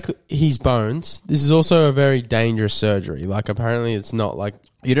 They break his bones. This is also a very dangerous surgery. Like, apparently it's not like...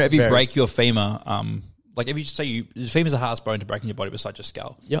 You know, if you break your femur, like if you say the femur's the hardest bone to break in your body besides your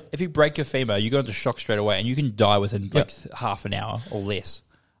skull. Yep. If you break your femur, you go into shock straight away, and you can die within like half an hour or less.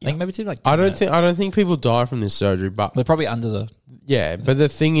 I think maybe it's even like 10 minutes. I don't think people die from this surgery, but They're probably under the... Yeah, but the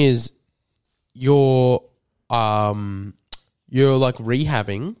thing is, you're like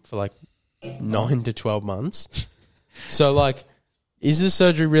rehabbing for like 9 to 12 months. So like, is the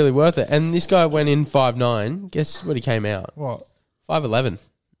surgery really worth it? And this guy went in 5'9". Guess what he came out? What? 5'11".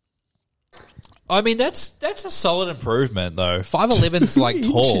 I mean, that's a solid improvement though. 5'11's like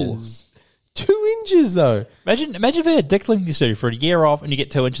tall. 2 inches though. Imagine if they had dick linking surgery for a year off and you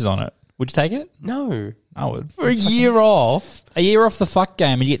get 2 inches on it. Would you take it? No. I would. For a year off? A year off the fuck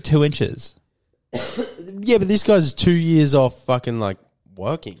game and you get 2 inches. Yeah, but this guy's 2 years off fucking like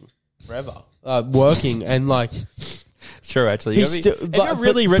working forever. Working and like... Sure, actually. He's still, you're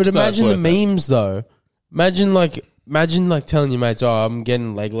really rich, but imagine though, the memes though. Imagine like telling your mates, "Oh, I'm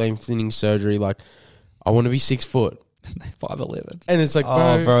getting leg lengthening surgery. Like, I want to be 6 foot." 5'11". And it's like,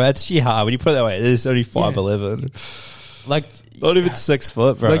 bro, that's actually hard. When you put it that way, it's only 5'11". Like, not even 6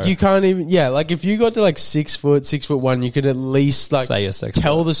 foot, bro. Like, you can't even. Yeah, like if you got to like 6 foot, 6'1", you could at least like say you're 6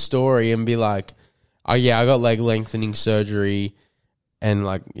 tell foot. the story and be like, "Oh yeah, I got leg lengthening surgery, and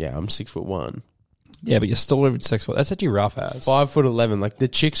like yeah, I'm 6'1". Yeah, but you're still over 6 foot. That's actually rough ass. 5'11". Like the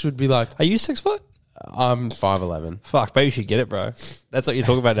chicks would be like, Are you 6 foot? I'm 5'11". Fuck, maybe you should get it, bro. That's what you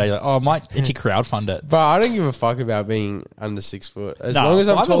talk about now. You're like, oh, I might actually crowdfund it. But I don't give a fuck about being under 6 foot. As No, long as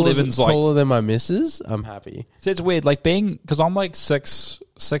I'm 5'11's taller than my missus, I'm happy. So it's weird, like being, because I'm like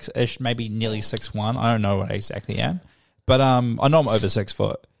 6-ish, maybe nearly 6'1". I don't know what I exactly am, but I know I'm over 6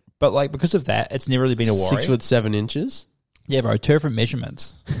 foot. But like because of that, it's never really been a worry. 6'7". Yeah, bro, 2 different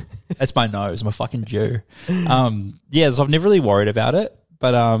measurements. That's my nose. I'm a fucking Jew. Yeah, so I've never really worried about it,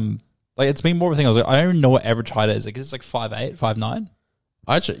 but like it's been more of a thing. I was like, I don't even know what average height is. Like, it's like 5'8", 5'9".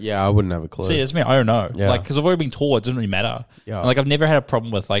 Actually, I wouldn't have a clue. See, that's me. I don't know. Yeah. Like, because I've already been tall, it doesn't really matter. Yeah. And, like, I've never had a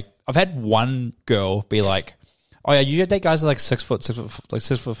problem with like I've had one girl be like, "Oh yeah, you date guys that are like 6 foot,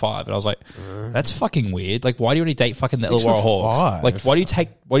 6'5", and I was like, "That's fucking weird. Like, why do you only date fucking the Illawarra Hawks? Like, why do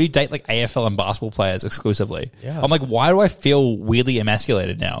you date like AFL and basketball players exclusively?" Yeah. I'm like, why do I feel weirdly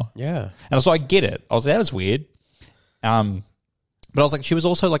emasculated now? Yeah. And so I get it. I was like, that was weird. But I was like, she was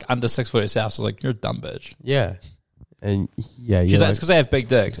also like under 6 foot herself. So I was like, you're a dumb bitch. Yeah. And yeah, She's like, it's because they have big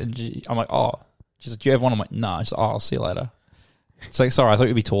dicks. And I'm like, oh. She's like, do you have one? I'm like, no. She's like, oh, I'll see you later. It's like, sorry, I thought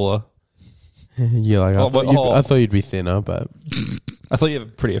you'd be taller. you're like, I thought you'd be thinner, but I thought you had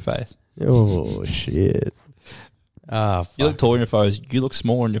a prettier face. oh shit. Ah, fuck. You look taller in your photos. You look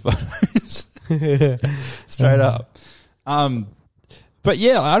smaller in your photos. Straight up. But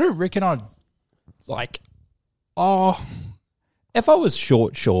yeah, I don't reckon I'd like, if I was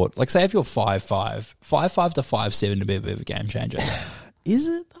short, like say if you're 5'5", 5'5" to 5'7" to be a bit of a game changer. Is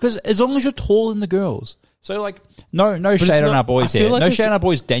it? Because as long as you're taller than the girls. So like, no shade on our boys here. Like no shade on our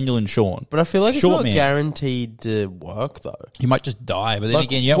boys Daniel and Sean. But I feel like Short it's not man. guaranteed to work though. You might just die. But then Like,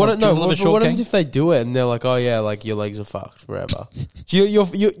 again, you what, don't no, want to live a what short happens king. if they do it and they're like, oh yeah, like your legs are fucked forever? So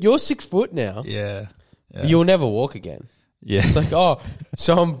you're 6 foot now. Yeah. You'll never walk again. Yeah. It's like,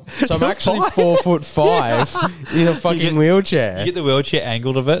 so I'm actually 4'5" in a fucking wheelchair. You get the wheelchair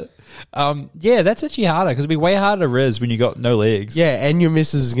angled a bit. Yeah, that's actually harder because it'd be way harder to riz when you got no legs. Yeah, and your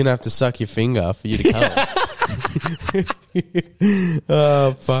missus is gonna have to suck your finger for you to come.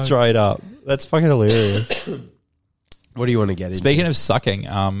 Oh fuck! Straight up. That's fucking hilarious. What do you want to get into? Speaking of sucking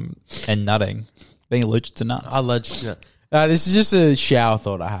and nutting, being allergic to nuts. This is just a shower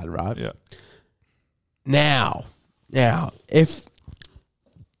thought I had, right? Yeah. Now, if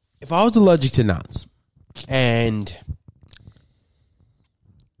I was allergic to nuts and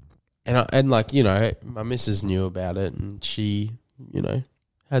like, you know, my missus knew about it and she, you know,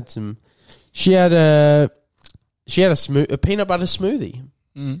 had a peanut butter smoothie.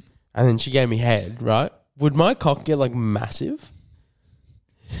 And then she gave me head, right? Would my cock get like massive?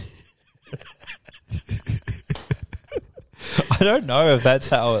 I don't know if that's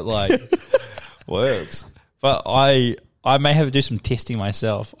how it like works, but I may have to do some testing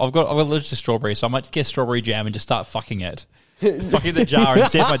myself. I've got allergic to strawberry, so I might get strawberry jam and just start fucking it, fucking the jar, and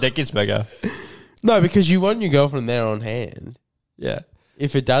see if my dick gets bigger. No, because you want your girlfriend there on hand. Yeah,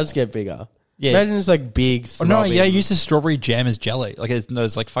 if it does get bigger. Yeah. Imagine it's like big. Oh, no, yeah, I use the strawberry jam as jelly, like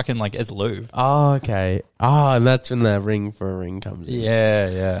it's like fucking like as lube. Oh, okay. And that's when the ring for a ring comes in.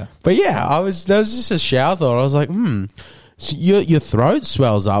 Yeah. But yeah, that was just a shower thought. I was like, so your throat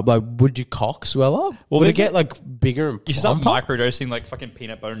swells up. Like, would your cock swell up? Well, would it get like bigger and you start plumper? microdosing like fucking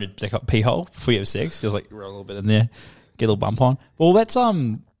peanut butter in your pee hole before you have sex. Just like roll a little bit in there, get a little bump on. Well, that's have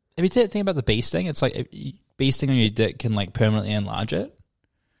you think about the bee sting? It's like bee sting on your dick can like permanently enlarge it.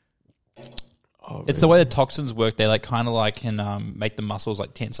 Oh, it's the way the toxins work. They like kind of like can make the muscles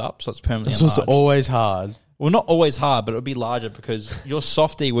like tense up, so it's permanently enlarged. So it's always hard. Well, not always hard, but it would be larger because your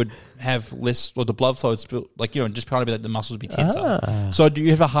softie would have less, well, the blood flow would like, just kind of be like the muscles would be tenser. So do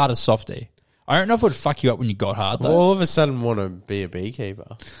you have a harder softie? I don't know if it would fuck you up when you got hard, though. Well, all of a sudden want to be a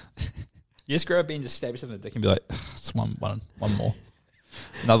beekeeper. You just grab a bee and just stab yourself in the dick and be like, it's one more.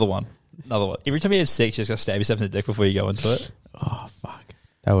 Another one. Every time you have sex, you just got to stab yourself in the dick before you go into it. Oh, fuck.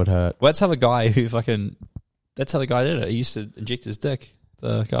 That would hurt. Well, that's how the guy did it. He used to inject his dick.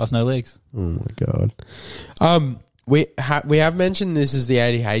 The guy with no legs. Oh my god. We have mentioned this is the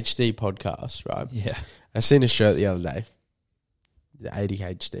ADHD podcast, right? Yeah. I seen a shirt the other day. The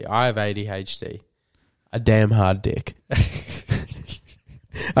ADHD. I have ADHD. A damn hard dick.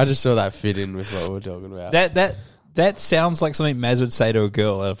 I just saw that fit in with what we're talking about. That sounds like something Maz would say to a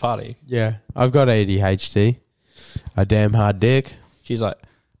girl at a party. Yeah. I've got ADHD. A damn hard dick. She's like,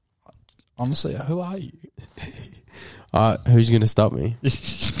 honestly, who are you? Who's going to stop me?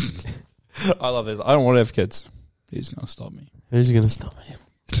 I love this. I don't want to have kids. Who's going to stop me? Who's going to stop me?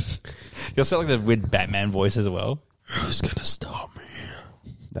 You'll sound like the weird Batman voice as well. Who's going to stop me?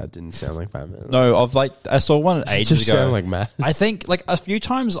 That didn't sound like Batman. No, I saw one ages just ago. Sound like Matt. I think like a few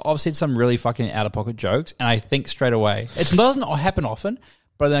times I've said some really fucking out of pocket jokes, and I think straight away it doesn't happen often,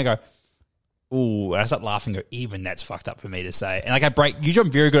 but then I go, ooh, and I start laughing. And go, even that's fucked up for me to say, and like I break. Usually,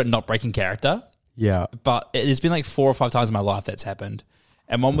 I'm very good at not breaking character. Yeah, but there's been like 4 or 5 times in my life that's happened,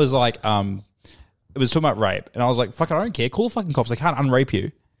 and one was like, it was talking about rape, and I was like, fuck, I don't care. Call the fucking cops. I can't unrape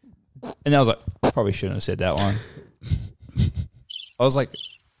you. And then I was like, probably shouldn't have said that one. I was like,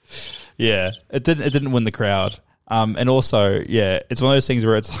 yeah, it didn't win the crowd. And also, yeah, it's one of those things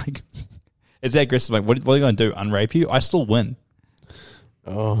where it's like, it's that aggressive. Like, what are you going to do? Unrape you? I still win.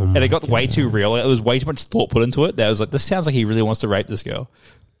 Oh, and it got way too real. Like, it was way too much thought put into it. That was like, this sounds like he really wants to rape this girl.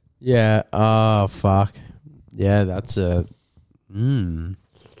 Yeah. Oh, fuck. Yeah, that's a... But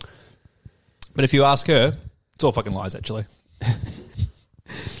if you ask her, it's all fucking lies, actually.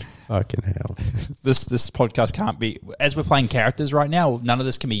 Fucking hell. This podcast can't be... As we're playing characters right now, none of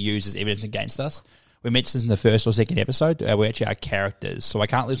this can be used as evidence against us. We mentioned this in the first or second episode. We actually are characters. So I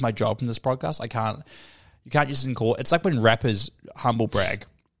can't lose my job in this podcast. You can't use it in court. It's like when rappers humble brag.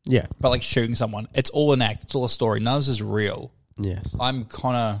 Yeah. But like shooting someone. It's all an act. It's all a story. None of this is real. Yes. I'm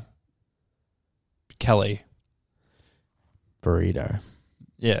Connor Kelly. Burrito.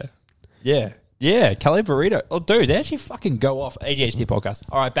 Yeah. Kelly Burrito. Oh, dude, they actually fucking go off. ADHD podcast.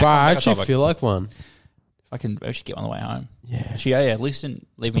 All right, back But on, I back actually on feel like one. I should get on the way home. Yeah. At least didn't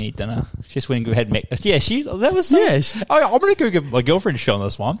leave me any dinner. She just went and go ahead and make... Yeah, that was so... Yeah. I'm going to go give my girlfriend a shot on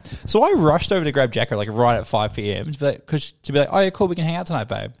this one. So I rushed over to grab Jacko like right at 5 p.m. to be like, oh yeah, cool, we can hang out tonight,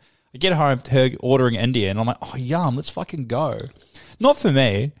 babe. I get home to her ordering Indian. I'm like, oh, yum, let's fucking go. Not for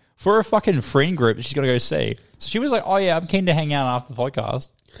me, for a fucking friend group that she's got to go see. So she was like, oh yeah, I'm keen to hang out after the podcast.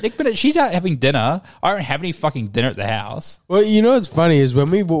 Nick Bennett, she's out having dinner. I don't have any fucking dinner at the house. Well, you know what's funny is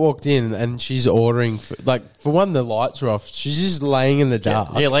when we walked in and she's ordering, for one, the lights were off. She's just laying in the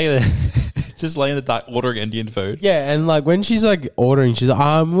dark. Yeah, just laying in the dark ordering Indian food. Yeah, and like when she's like ordering, she's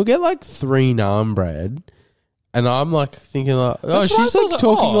like, we'll get like 3 naan bread. And I'm like thinking like, she's like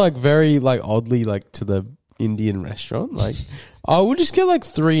talking like very like oddly like to the Indian restaurant. Like, we'll just get like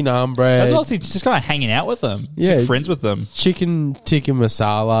 3 naan bread. That's obviously just kind of hanging out with them. Yeah. Like friends with them. Chicken tikka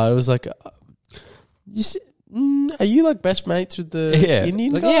masala. It was like, are you like best mates with the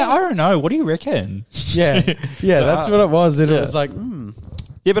Indian guy? Yeah, I don't know. What do you reckon? Yeah, that's what it was. And it was like,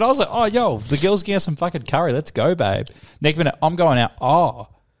 Yeah, but I was like, oh, yo, the girl's getting us some fucking curry. Let's go, babe. Next minute, I'm going out. Oh,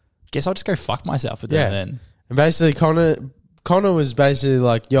 guess I'll just go fuck myself for dinner then. And basically, Connor was basically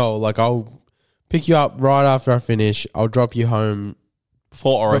like, yo, like I'll pick you up right after I finish. I'll drop you home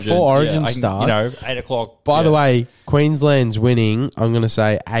before Origin starts. 8 o'clock. By the way, Queensland's winning. I'm going to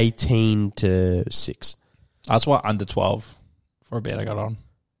say 18-6. That's why under 12 for a bet I got on.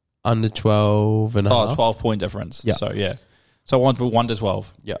 Under 12 and a half. 12-point difference. Yeah. So, yeah. So 1 to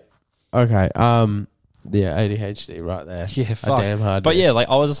 12. Yeah. Okay. Yeah, ADHD right there. Yeah, fuck. A damn hard. But yeah, like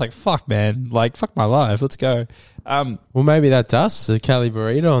I was just like, fuck, man. Like, fuck my life. Let's go. Well, maybe that's us. A Cali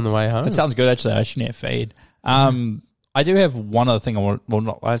burrito on the way home. It sounds good, actually. I should need a feed. I do have one other thing I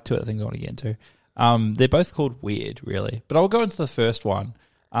have 2 other things I want to get into. They're both called weird, really. But I'll go into the first one.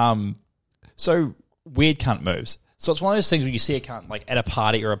 So weird cunt moves. So it's one of those things where you see a cunt like at a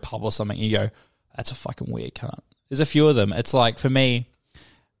party or a pub or something, and you go, that's a fucking weird cunt. There's a few of them. It's like, for me,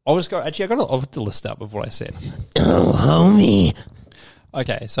 I'll just go, actually, I'll put the list up of what I said. Oh, homie.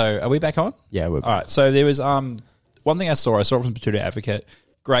 Okay, so are we back on? Yeah, we're back. All right, so there was one thing I saw it from Batuta Advocate.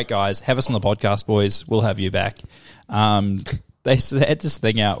 Great guys. Have us on the podcast, boys. We'll have you back. They had this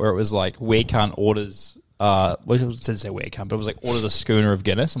thing out where it was like, where cunt orders... well, it didn't say weird cunt, but it was like, order the schooner of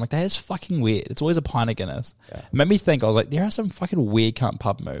Guinness. I'm like, that is fucking weird. It's always a pint of Guinness. Yeah. It made me think, I was like, there are some fucking weird cunt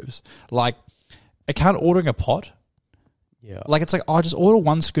pub moves. Like, a cunt ordering a pot. Yeah. Like, it's like, oh, just order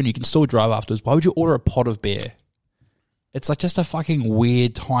one schooner. You can still drive afterwards. Why would you order a pot of beer? It's like just a fucking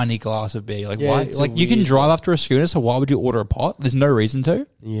weird, tiny glass of beer. Like, why? Like, you can drive after a schooner, so why would you order a pot? There's no reason to.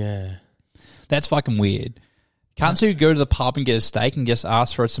 Yeah. That's fucking weird. Can't you go to the pub and get a steak and just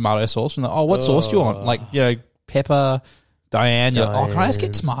ask for a tomato sauce? And like, oh, what sauce do you want? Like, pepper, Diane. You're like, oh, can I just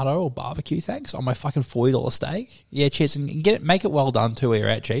get tomato or barbecue, thanks, on my fucking $40 steak? Yeah, cheers. And make it well done too where you're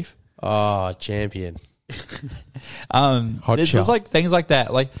at, Chief. Oh, champion. There's just like things like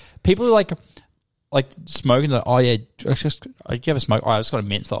that. Like, people are like smoking. Like, oh yeah, do you have a smoke? Oh, I just got a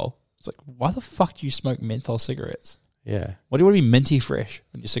menthol. It's like, why the fuck do you smoke menthol cigarettes? Yeah. Why do you want to be minty fresh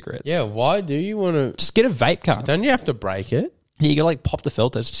on your cigarettes? Yeah, why do you want to... Just get a vape, cunt. Don't you have to break it? Yeah, you gotta like pop the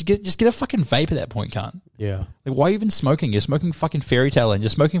filters. Just get a fucking vape at that point, cunt. Yeah. Like, why are you even smoking? You're smoking fucking fairy tale and you're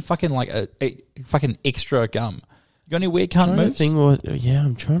smoking fucking like a fucking extra gum. You got any weird cunt moves?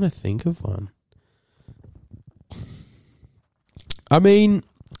 I'm trying to think of one. I mean,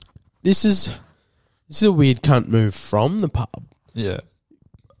 this is a weird cunt move from the pub. Yeah.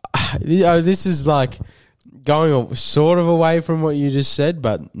 This is like... going sort of away from what you just said,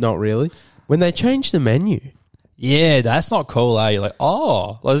 but not really. When they changed the menu. Yeah, that's not cool, eh? You're like,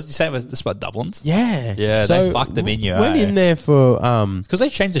 oh. Like, you say this about Dublin's? Yeah. Yeah, so they fucked the menu, went in there for... because they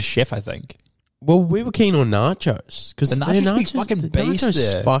changed the chef, I think. Well, we were keen on nachos. Because the nachos be fucking beast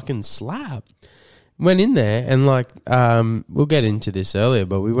nachos there. Fucking slap. Went in there and like... we'll get into this earlier,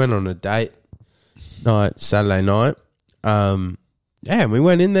 but we went on a date night, Saturday night. And we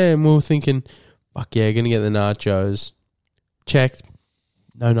went in there and we were thinking... Fuck yeah, gonna get the nachos. Checked.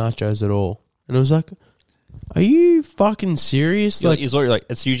 No nachos at all. And I was like, are you fucking serious? Like,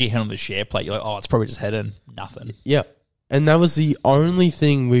 it's usually head on the share plate. You're like, oh, it's probably just head in. Nothing. Yeah. And that was the only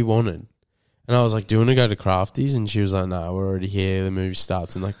thing we wanted. And I was like, do you want to go to Crafties? And she was like, no, we're already here. The movie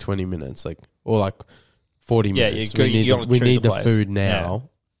starts in like 20 minutes. Or like 40 minutes. We need the food now.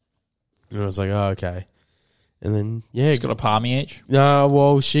 Yeah. And I was like, oh, okay. And then, yeah. Just got a palmy each? No,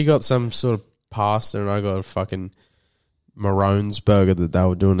 well, she got some sort of pasta and I got a fucking Maroon's burger that they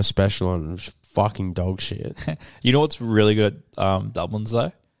were doing a special on. It was fucking dog shit. You know what's really good at Dublin's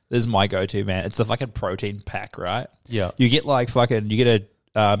though? This is my go-to, man. It's the fucking protein pack, right? Yeah. You get like fucking, you get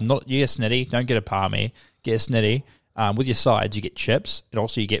a snitty, don't get a palmy, get a snitty. With your sides, you get chips and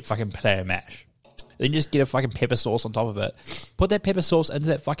also you get fucking potato mash. Then you just get a fucking pepper sauce on top of it. Put that pepper sauce into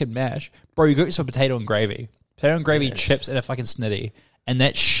that fucking mash. Bro, you got yourself potato and gravy. Potato and gravy, chips, and a fucking snitty. And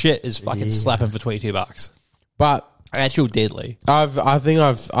that shit is fucking slapping for $22. But actual deadly. I think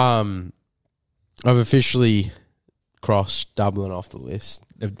I've officially crossed Dublin off the list.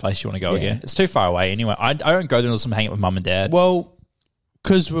 The place you want to go again. It's too far away anyway. I don't go there unless I'm hanging out with mum and dad. Well,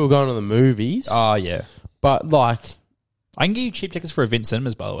 because we were going to the movies. Oh, yeah. But like... I can get you cheap tickets for event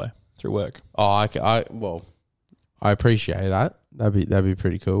cinemas, by the way, through work. Oh, I appreciate that. That'd be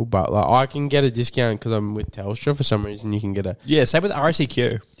pretty cool. But like, I can get a discount because I'm with Telstra for some reason. You can get a same with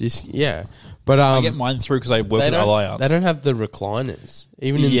RICQ. Yeah, but I get mine through because I work with Alliance. They don't have the recliners,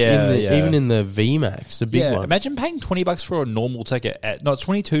 even in the VMAX, the big one. Imagine paying $20 for a normal ticket. It's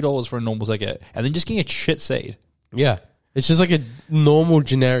 $22 for a normal ticket, and then just getting a shit seat. Yeah, it's just like a normal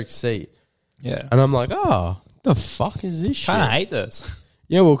generic seat. Yeah, and I'm like, oh, the fuck is this shit? I hate this.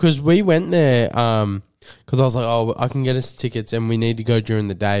 Yeah, well, because we went there. Because I was like, oh, I can get us tickets and we need to go during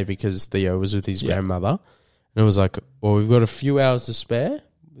the day because Theo was with his grandmother. And it was like, well, we've got a few hours to spare.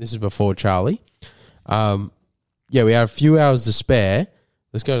 This is before Charlie. We had a few hours to spare.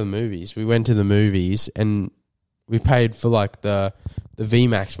 Let's go to the movies. We went to the movies and we paid for like the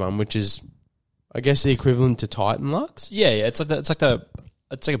VMAX one, which is, I guess, the equivalent to Titan Lux. Yeah. It's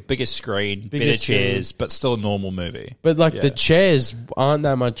like a bigger screen, better chairs, but still a normal movie. But like the chairs aren't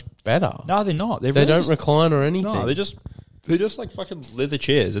that much better. No, they're not. They don't recline or anything. No, they're just like fucking leather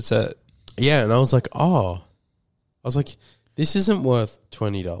chairs. It's a and I was like, this isn't worth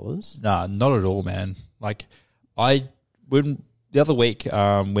 $20. Nah, not at all, man. Like when the other week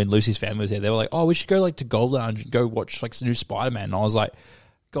when Lucy's family was there, they were like, oh, we should go like to Gold Lounge and go watch like some new Spider-Man. And I was like,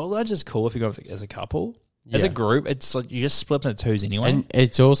 Gold Lounge is cool if you go as a couple. Yeah. As a group, it's like you just split into twos anyway. And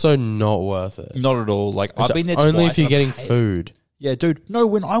it's also not worth it. Not at all. Like I've been there only twice if you're getting food. Yeah, dude. No,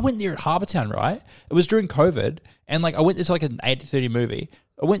 when I went there at Harbour Town, right? It was during COVID, and like I went to like an 8:30 movie.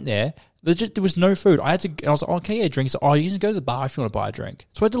 I went there. Legit, there was no food. I was like, okay, yeah, drinks. Oh, you can go to the bar if you want to buy a drink.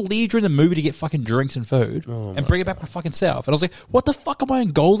 So I had to leave during the movie to get fucking drinks and food and bring it back my fucking self. And I was like, what the fuck am I in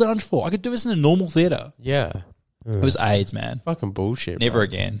Gold Lounge for? I could do this in a normal theater. Yeah. It was AIDS, man. Fucking bullshit. Never bro.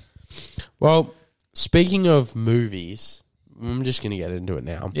 again. Well, speaking of movies, I'm just going to get into it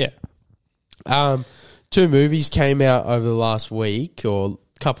now. Yeah. 2 movies came out over the last week, or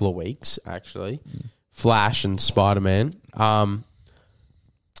couple of weeks, actually. Flash and Spider-Man. I've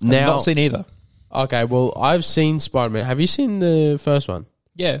not seen either. Okay, well, I've seen Spider-Man. Have you seen the first one?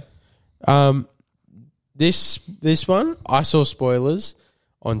 Yeah. This one, I saw spoilers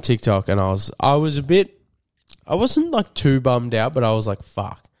on TikTok, and I wasn't like too bummed out, but I was like,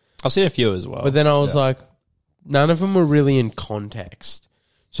 fuck. I've seen a few as well. But then I was like, none of them were really in context.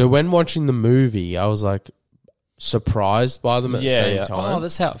 So when watching the movie, I was like surprised by them at the same time. Oh,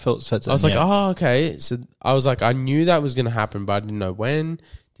 that's how it fits in. I was like, oh, okay. So I was like, I knew that was going to happen, but I didn't know when,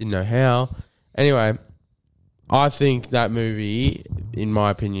 didn't know how. Anyway, I think that movie, in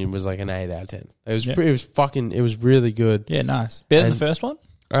my opinion, was like an 8 out of 10. It was it was really good. Yeah, nice. Better than the first one?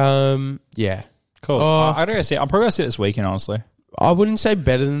 Yeah. Cool. I gotta go see it. I'm probably going to see it this weekend, honestly. I wouldn't say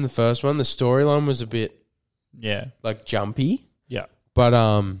better than the first one. The storyline was a bit like jumpy. Yeah. But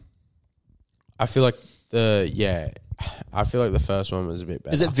I feel like the first one was a bit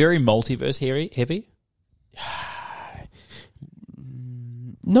better. Is it very multiverse heavy?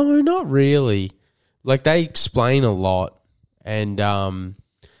 No, not really. Like, they explain a lot, and I'm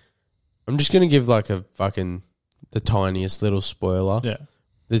just gonna give like a fucking the tiniest little spoiler. Yeah.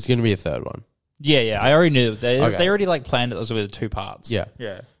 There's gonna be a third one. Yeah. I already knew. They already like planned it. Those were the 2 parts. Yeah.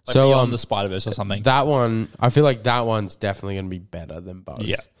 Yeah. Like so Beyond the Spider-Verse or something. That one, I feel like that one's definitely gonna be better than both.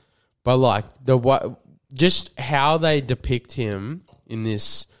 Yeah. But like just how they depict him in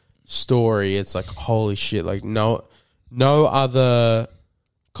this story, it's like, holy shit! Like no other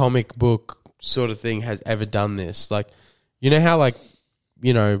comic book sort of thing has ever done this. Like, you know how like,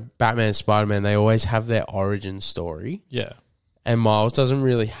 you know, Batman and Spider-Man, they always have their origin story. Yeah. And Miles doesn't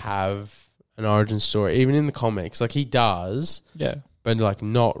really have an origin story, even in the comics. Like, he does. Yeah. But like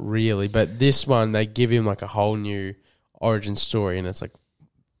not really. But this one, they give him like a whole new origin story, and it's like,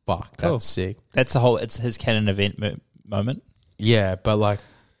 fuck, that's sick. That's it's his canon event moment. Yeah, but like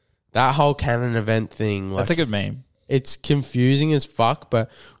that whole canon event thing, like, that's a good meme. It's confusing as fuck,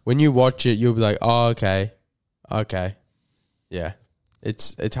 but when you watch it, you'll be like, oh, okay. Yeah.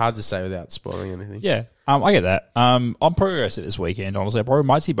 It's hard to say without spoiling anything. Yeah, I get that. I'm probably going to see it this weekend, honestly. I probably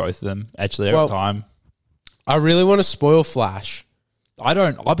might see both of them, actually, over time. I really want to spoil Flash. I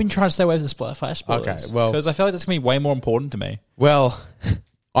don't. I've been trying to stay away from the Flash spoilers. Okay, well, because I feel like that's going to be way more important to me. Well,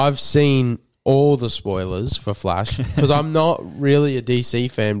 I've seen all the spoilers for Flash because I'm not really a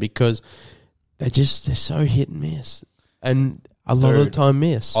DC fan because they're so hit and miss, and a lot of the time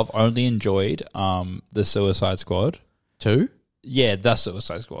miss. I've only enjoyed the Suicide Squad 2. Yeah, the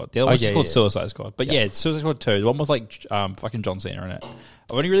Suicide Squad. The other one's called Suicide Squad, but it's Suicide Squad 2, the one with like fucking John Cena in it.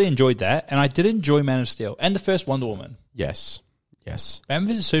 I've only really enjoyed that, and I did enjoy Man of Steel and the first Wonder Woman. Yes. Batman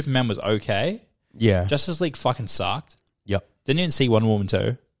vs Superman was okay. Yeah. Justice League fucking sucked. Yep. Didn't even see Wonder Woman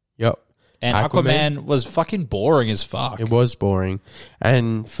 2. Yep. And Aquaman was fucking boring as fuck. It was boring.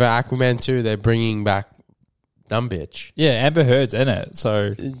 And for Aquaman 2, they're bringing back Dumb Bitch. Yeah, Amber Heard's in it,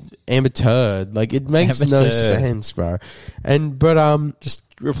 so Amber Turd. Like, it makes no sense, bro. But just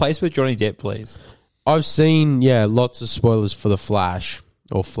replace with Johnny Depp, please. I've seen, lots of spoilers for The Flash.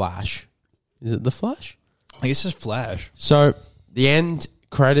 Or Flash. Is it The Flash? I guess it's Flash. So, the end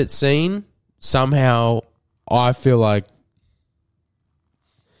credit scene, somehow, I feel like,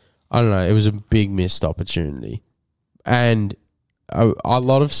 I don't know, it was a big missed opportunity. And a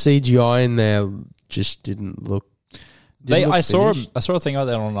lot of CGI in there just didn't look. I saw a thing out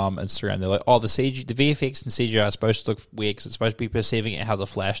there on Instagram. They're like, the VFX and CGI are supposed to look weird because it's supposed to be perceiving it how the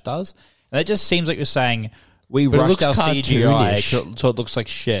Flash does. And that just seems like you're saying we rushed our CGI so it looks like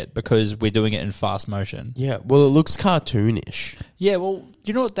shit because we're doing it in fast motion. Yeah, well, it looks cartoonish. Yeah, well,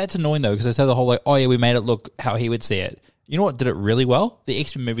 you know what? That's annoying though because they say the whole like, we made it look how he would see it. You know what did it really well? The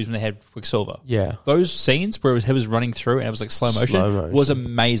X-Men movies when they had Quicksilver. Yeah. Those scenes where he was running through and it was like slow motion was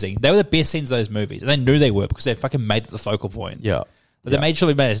amazing. They were the best scenes of those movies. And they knew they were because they fucking made it the focal point. Yeah. But they made sure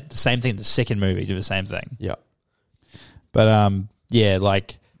they made the same thing. The second movie do the same thing. Yeah. But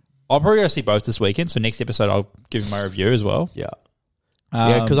like I'll probably go see both this weekend. So next episode I'll give you my review as well. Yeah.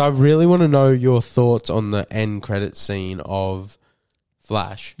 Because I really want to know your thoughts on the end credit scene of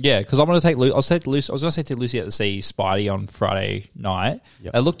Flash. Yeah, because I'm going to take Lucy. I was going to take Lucy out to see Spidey on Friday night.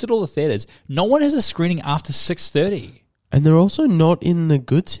 Yep. I looked at all the theaters. No one has a screening after 6:30. And they're also not in the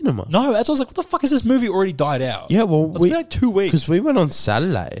good cinema. No, that's what I was like, what the fuck is this movie already died out? Yeah, well, it's been like 2 weeks. Because we went on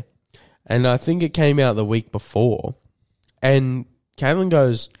Saturday, and I think it came out the week before. And Caitlin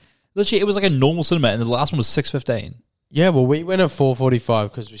goes, literally, it was like a normal cinema, and the last one was 6:15. yeah, well, we went at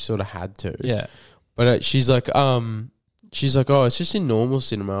 4:45 because we sort of had to. Yeah. But she's like, oh, it's just in normal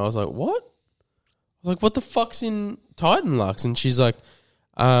cinema. I was like, what? I was like, what the fuck's in Titan Lux? And she's like,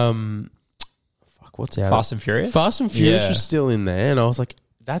 what's out? Fast and Furious? Fast and Furious was still in there, and I was like,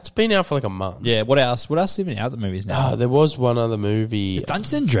 that's been out for like a month. Yeah, what else? What else is even out the movies now? There was one other movie. Is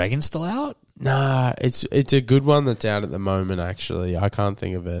Dungeons and Dragons still out? Nah, it's a good one that's out at the moment, actually. I can't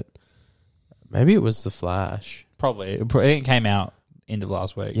think of it. Maybe it was The Flash. Probably. It came out end of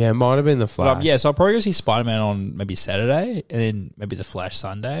last week. Yeah, it might have been The Flash. So I'll probably go see Spider-Man on maybe Saturday, and then maybe The Flash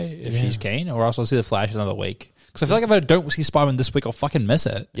Sunday, if she's keen, or else I'll see The Flash another week. Because I feel like if I don't see Spider-Man this week, I'll fucking miss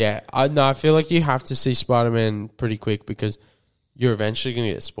it. Yeah, I feel like you have to see Spider-Man pretty quick because you're eventually going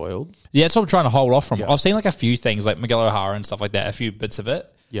to get spoiled. Yeah, that's what I'm trying to hold off from. Yeah. I've seen like a few things, like Miguel O'Hara and stuff like that, a few bits of it.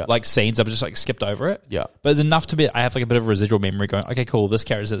 Yeah. Like scenes, I've just like skipped over it. Yeah. But it's enough to be, I have like a bit of residual memory going, okay, cool, this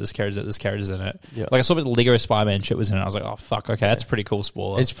character's in it, this character's in it, this character's in it. Yeah. Like I saw a bit of Lego Spider-Man shit was in it, I was like, oh fuck, okay, that's a pretty cool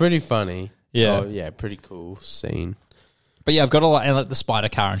spoiler. It's pretty funny. Yeah. Oh, yeah, pretty cool scene. But yeah, I've got a lot, and like the spider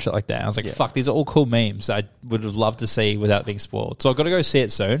car and shit like that. And I was like, fuck, these are all cool memes that I would have loved to see without being spoiled. So I've got to go see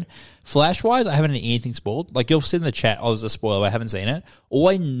it soon. Flash-wise, I haven't had anything spoiled. Like, you'll see in the chat, there's a spoiler, I haven't seen it. All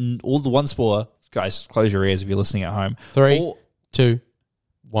the one spoiler, guys, close your ears if you're listening at home. 3, 2,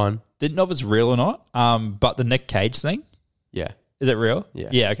 1. Didn't know if it's real or not, but the Nick Cage thing, Yeah. is it real? Yeah.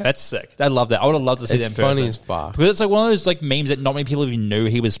 Yeah, okay, that's sick. I love that. I would have loved to see that in It's person. funny as fuck. Because it's like one of those like memes that not many people even knew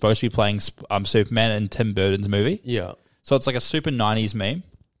he was supposed to be playing Superman in Tim Burton's movie. Yeah. So it's like a super 90s meme.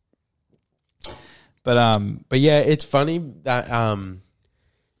 But yeah, it's funny that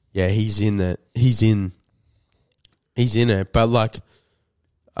he's in it. He's in it. But like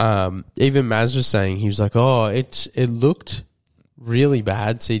even Maz was saying, he was like, oh, it looked really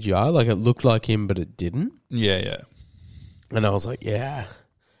bad CGI. Like it looked like him, but it didn't. yeah. And I was like, yeah.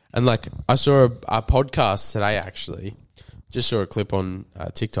 And like I saw a podcast today, actually. Just saw a clip on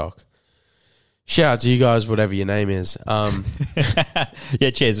TikTok. Shout out to you guys, whatever your name is. Yeah,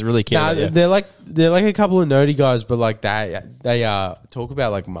 cheers. Really cute. Nah, they're like a couple of nerdy guys, but like they talk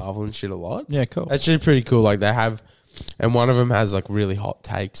about like Marvel and shit a lot. Yeah, cool. That's actually pretty cool. Like they have, and one of them has like really hot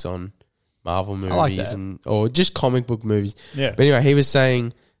takes on Marvel movies or just comic book movies. Yeah. But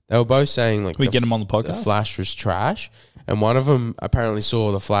anyway, they were both saying like Can we get them on the podcast? The Flash was trash, and one of them apparently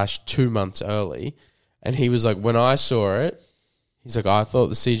saw the Flash 2 months early, and he was like, when I saw it. He's like, I thought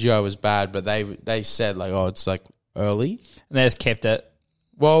the CGI was bad, but they said like, oh, it's like early. And they just kept it.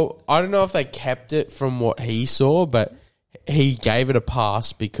 Well, I don't know if they kept it from what he saw, but he gave it a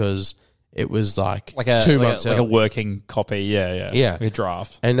pass because it was like 2 months early. Like a working copy, yeah. Like a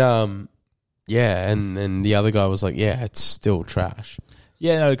draft. And and then the other guy was like, yeah, it's still trash.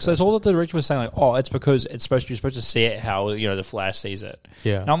 Yeah, no, because that's all that the director was saying, like, oh, it's because you're supposed to see it how, the Flash sees it.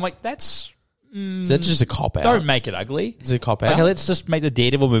 Yeah. And I'm like, that's... Is that just a cop-out? Don't make it ugly. Is it a cop-out? Okay, let's just make the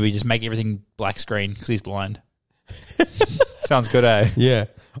Daredevil movie, just make everything black screen because he's blind. Sounds good, eh? Yeah.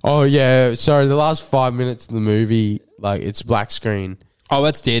 Oh, yeah. Sorry, the last 5 minutes of the movie, like, it's black screen. Oh,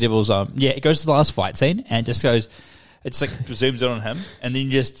 that's Daredevil's... Yeah, it goes to the last fight scene and just goes... It's like zooms in on him and then you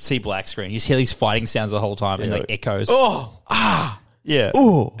just see black screen. You just hear these fighting sounds the whole time and like echoes. Oh! Yeah.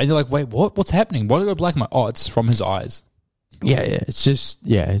 Oh! And you're like, wait, what? What's happening? Why did it go black? I'm like, oh, it's from his eyes. Yeah. It's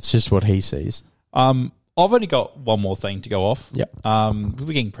just what he sees. I've only got one more thing to go off. Yep.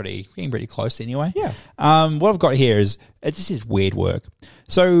 We're getting pretty close anyway. Yeah. What I've got here is this is weird work.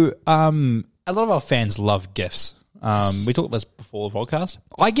 So a lot of our fans love gifts. We talked about this before the podcast.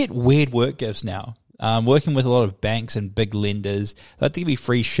 I get weird work gifts now. Working with a lot of banks and big lenders, they like to give me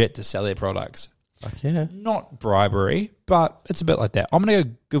free shit to sell their products. Fuck yeah. Not bribery, but it's a bit like that. I'm gonna go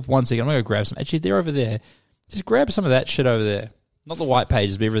give 1 second. I'm gonna go grab some. Actually, they're over there. Just grab some of that shit over there. Not the white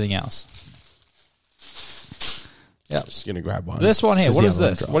pages, but everything else. Yeah, just gonna grab one. This one here. What is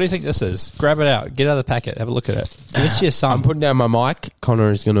this? What do you think this is? Grab it out. Get out of the packet. Have a look at it. Give this to your son. I'm putting down my mic.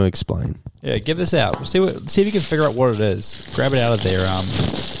 Connor is going to explain. Yeah, give this out. See if you can figure out what it is. Grab it out of there.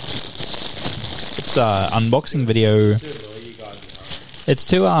 It's unboxing video. It's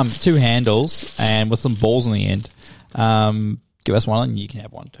two handles and with some balls on the end. Give us one and you can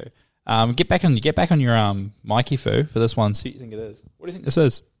have one too. Get back on your Mikey Foo for this one. See what you think it is. What do you think this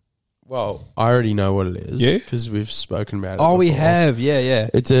is? Well, I already know what it is. You? Because we've spoken about it. Oh, before. we have. Yeah.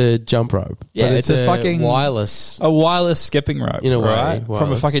 It's a jump rope. Yeah, but it's a fucking wireless. A wireless skipping rope. In a way, right?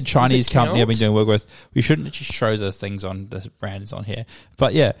 From a fucking Chinese company I've been doing work with. We shouldn't actually show the things on the brands on here.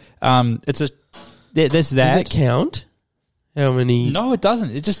 But yeah, it's a. There's that. Does it count? How many? No, it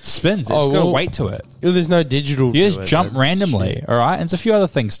doesn't. It just spins. It's got a weight to it. There's no digital. You just jump randomly, all right? And there's a few other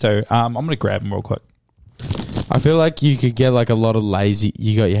things too. I'm going to grab them real quick. I feel like you could get like a lot of lazy.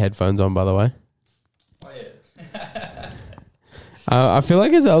 You got your headphones on, by the way. Oh, yeah. I feel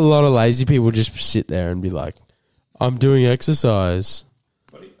like it's a lot of lazy people just sit there and be like, I'm doing exercise.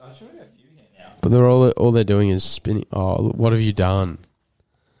 I'll show you a few here now. But all they're doing is spinning. Oh, what have you done?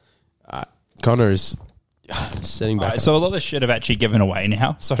 Connor is sitting back. So a lot of the shit I've actually given away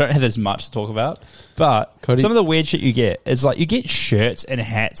now, so I don't have as much to talk about. But some of the weird shit you get is like you get shirts and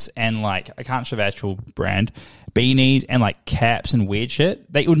hats and like, I can't show the actual brand, beanies and like caps and weird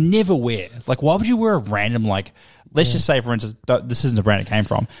shit that you'll never wear. Like, why would you wear a random like, let's just say, for instance, this isn't the brand it came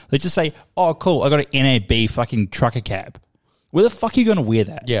from. Let's just say, oh, cool, I got an NAB fucking trucker cap. Where the fuck are you going to wear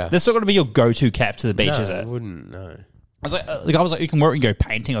that? Yeah. That's not going to be your go-to cap to the beach, is it? I wouldn't, no. I was like, you can wear it and go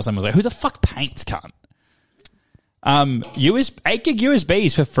painting or something. I was like, who the fuck paints, cunt? 8 gig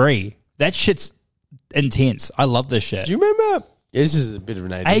USBs for free. That shit's intense. I love this shit. Do you remember? This is a bit of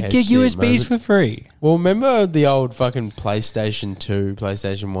an ADHD 8 gig USBs moment. for free. Well, remember the old fucking PlayStation 2,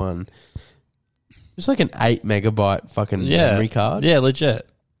 PlayStation 1? It was like an 8 megabyte fucking memory card. Yeah, legit.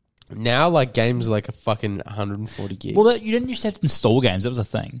 Now, like, games are like a fucking 140 gigs. Well, you didn't used to have to install games. That was a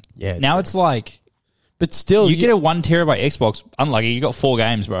thing. Yeah. Now it's like, but still, you get a 1 terabyte Xbox. Unlucky, you got 4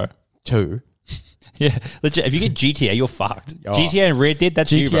 games, bro. 2. Yeah, legit. If you get GTA, you're fucked. Oh. GTA and Red Dead,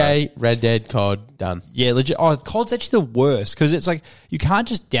 that's you, bro. GTA, Red Dead, COD, done. Yeah, legit. Oh, COD's actually the worst because it's like you can't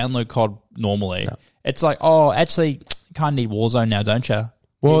just download COD normally. No. It's like, oh, actually, you kind of need Warzone now, don't you?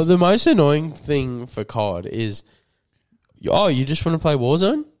 Well, the most annoying thing for COD is, oh, you just want to play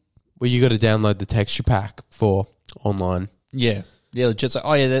Warzone? Well, you got to download the texture pack for online. Yeah. Yeah, legit. It's like,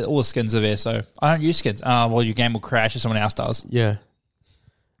 oh, yeah, all the skins are there, so I don't use skins. Well, your game will crash if someone else does. Yeah.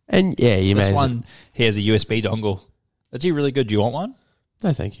 And, yeah, you may. This one here's a USB dongle. That's really good. Do you want one?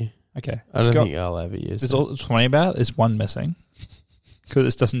 No, thank you. Okay. I don't think I'll ever use it. What's funny about it is one missing because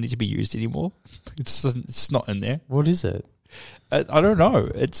this doesn't need to be used anymore. It's not in there. What is it? I don't know.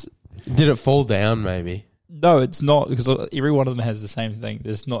 Did it fall down, maybe? No, it's not because every one of them has the same thing.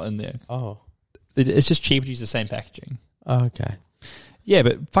 It's not in there. Oh. It's just cheaper to use the same packaging. Oh, okay. Yeah,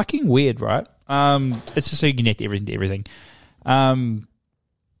 but fucking weird, right? It's just so you connect everything to everything.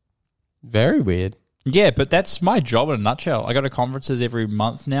 Very weird. Yeah, but that's my job in a nutshell. I go to conferences every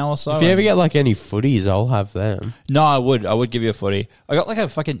month now or so. If you ever get like any footies, I'll have them. No, I would give you a footy. I got like a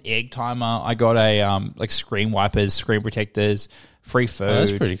fucking egg timer. I got a like screen wipers, screen protectors, free food. Oh,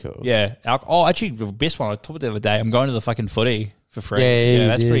 that's pretty cool. Yeah. Actually, the best one I told you the other day. I'm going to the fucking footy for free. Yeah,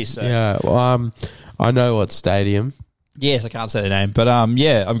 that's pretty sick. Yeah. Well, I know what stadium. Yes, I can't say the name, but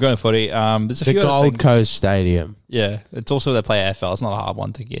yeah, I'm going to footy. There's a few Gold Coast Stadium. Yeah, it's also they play AFL. It's not a hard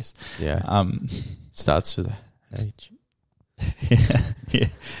one to guess. Yeah. Starts with a H. Yeah.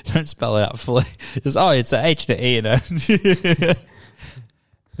 Don't spell it out fully. Just it's a H and an E and a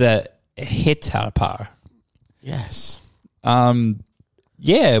the Hetarpar. Yes.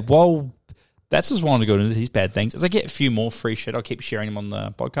 Yeah. Well, that's just wanted to go into these bad things. As I get a few more free shit, I'll keep sharing them on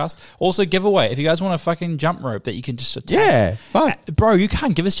the podcast. Also, giveaway. If you guys want a fucking jump rope that you can just attack. Yeah, fuck. Bro, you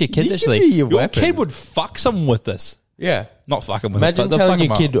can't give this to your kids, actually. Your kid would fuck someone with this. Yeah. Not fucking with Imagine telling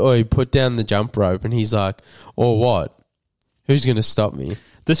your kid, oh, you put down the jump rope, and he's like, or what? Who's going to stop me?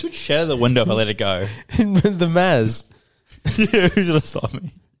 This would shatter the window if I let it go. The Maz. Yeah, who's going to stop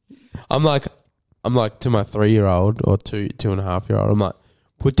me? I'm like to my 3-year-old or 2.5-year-old, I'm like,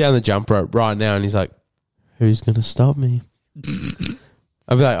 put down the jump rope right now. And he's like, who's going to stop me?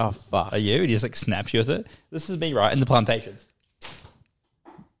 I'll be like, oh, fuck. Are you? And he just like snaps you with it. This is me, right? In the plantations.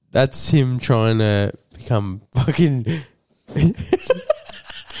 That's him trying to become fucking...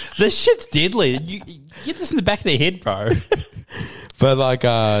 This shit's deadly. You get this in the back of their head, bro. But like,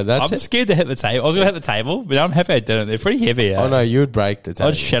 that's I'm scared to hit the table. I was going to hit the table, but I'm happy I didn't. They're pretty heavy. Oh, no, you would break the table.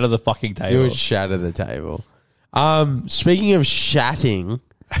 I'd shatter the fucking table. You would shatter the table. Speaking of shatting,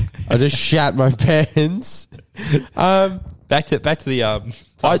 I just shat my pants. Back to the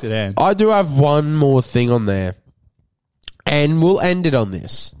sedan. I do have one more thing on there, and we'll end it on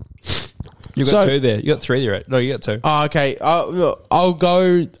this. You got 2 there. You got 3 there. No, you got 2. Oh, okay. I'll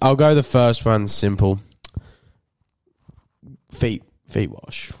go the first one. Simple. Feet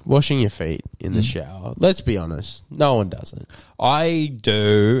wash. Washing your feet in the shower. Let's be honest. No one does it. I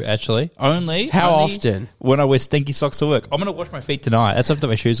do, actually. Only often? When I wear stinky socks to work. I'm going to wash my feet tonight. That's after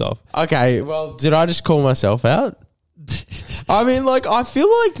my shoes off. Okay. Well, did I just call myself out? I mean, like, I feel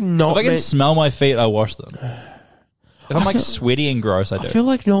like not... If I can smell my feet, I wash them. If I'm like sweaty and gross, I do. I feel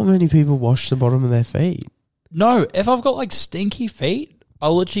like not many people wash the bottom of their feet. No, if I've got like stinky feet,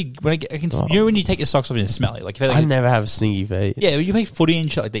 I'll literally you know when you take your socks off and it's smelly, like, if I never have stinky feet. yeah, you make footy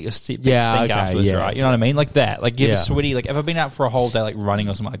and shit like that, your feet stink afterwards, right? You know what I mean, like that. Like, you're sweaty. Like, if I've been out for a whole day, like running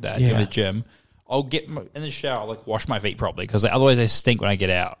or something like that, in the gym, I'll get in the shower, I'll, like, wash my feet properly because otherwise they stink when I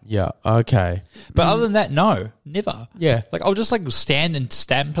get out. Yeah. Okay. But other than that, no, never. Yeah. Like, I'll just like stand and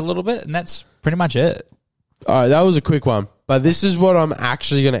stamp a little bit, and that's pretty much it. All right, that was a quick one, but this is what I'm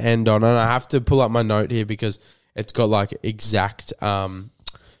actually going to end on, and I have to pull up my note here because it's got like exact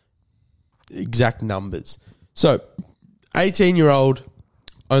numbers. So, 18-year-old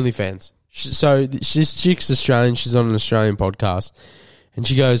OnlyFans. So this chick's Australian. She's on an Australian podcast, and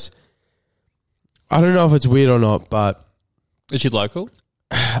she goes, "I don't know if it's weird or not, but is she local?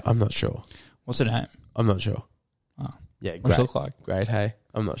 I'm not sure. What's her name? I'm not sure. Oh, yeah, what's she look like? Great. Hey,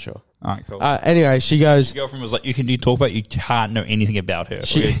 I'm not sure. All right, cool. Anyway, she goes. Your girlfriend was like, "You talk about you can't know anything about her.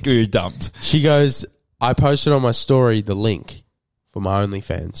 You're dumped." She goes, "I posted on my story the link for my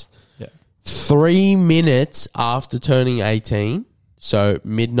OnlyFans. 3 minutes after turning 18, so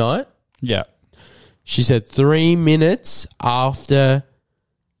midnight." Yeah. She said 3 minutes after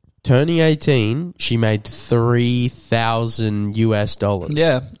turning 18, she made $3,000 US.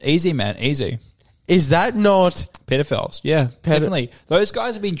 Yeah, easy, man, easy. Is that not pedophiles? Yeah, definitely. Those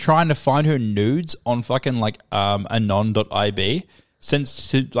guys have been trying to find her nudes on fucking like anon.ib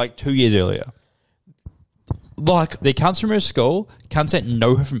since like 2 years earlier. Like, they cunts from her school, cunts that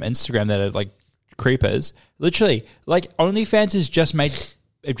know her from Instagram that are like creepers. Literally, like, OnlyFans has just made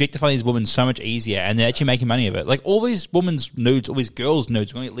objectifying these women so much easier, and they're actually making money of it. Like, all these women's nudes, all these girls'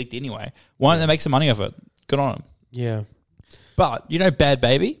 nudes are going to get leaked anyway. Why don't they make some money off it? Good on them. Yeah. But, you know Bad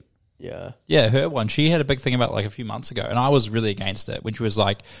Baby? Yeah. Yeah, her one. She had a big thing about like a few months ago, and I was really against it when she was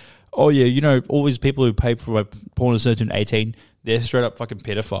like, "Oh yeah, you know, all these people who pay for porn as soon as 18, they're straight up fucking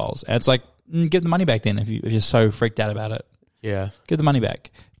pedophiles." And it's like, give the money back then if you're so freaked out about it. Yeah. Give the money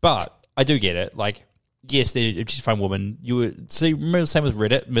back. But I do get it. Like, yes, she's a fine woman. You would see, remember the same with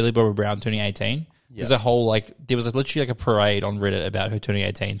Reddit, Millie Bobby Brown turning 18? Yeah. There's a whole, like, there was literally like a parade on Reddit about her turning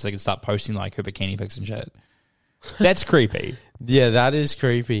 18 so they could start posting like her bikini pics and shit. That's creepy. Yeah, that is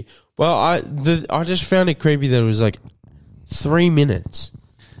creepy. Well, I just found it creepy that it was like 3 minutes.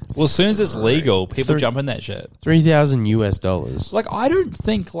 Well, as soon as it's legal, people jump in that shit. $3,000 US. Like, I don't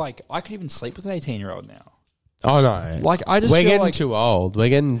think, like, I could even sleep with an 18-year-old now. Oh, no. Like, I just We're feel getting like, too old. We're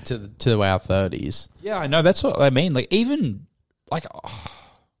getting to our 30s. Yeah, I know. That's what I mean. Like, even, like,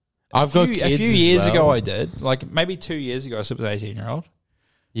 I've got kids a few years ago I did. Like, maybe 2 years ago I slept with an 18-year-old.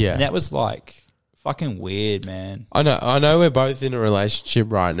 Yeah. And that was, like, fucking weird, man. I know we're both in a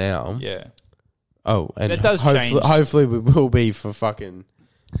relationship right now. Yeah. Oh, and that does change. Hopefully we will be for fucking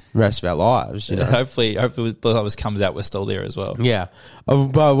rest of our lives, you know. Hopefully by the time this comes out, we're still there as well. Yeah.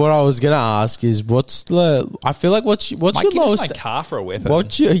 But what I was going to ask is what's your lowest... my car for a weapon.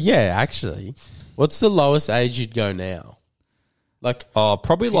 Actually. What's the lowest age you'd go now? Like... Oh,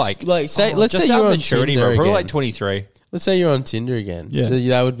 probably let's say you're on Tinder bro. Probably again. like 23. Let's say you're on Tinder again. Yeah. So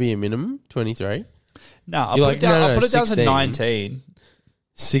that would be a minimum, 23? No, I'll put it down to 19.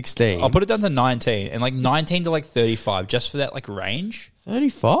 16. I'll put it down to 19 and like 19 to like 35 just for that like range.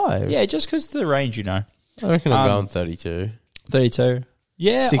 35? Yeah, just because of the range, you know. I reckon I'm going 32. 32.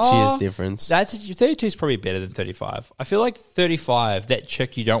 Yeah. 6 years difference. 32 is probably better than 35. I feel like 35, that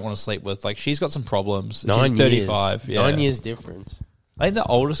chick you don't want to sleep with, like she's got some problems. 9 she's years. 35. Yeah. 9 years difference. I think the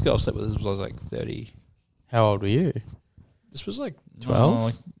oldest girl I slept with was like 30. How old were you? This was like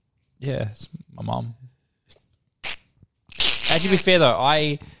 12? Yeah, it's my mum. Actually, to be fair though,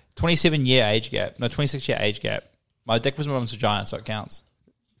 26-year age gap. My dick was my mum's vagina, so it counts.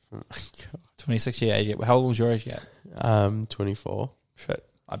 Oh my God. 26-year age gap. How old was your age gap? 24. Shit,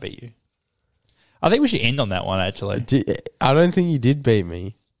 I beat you. I think we should end on that one, actually. I don't think you did beat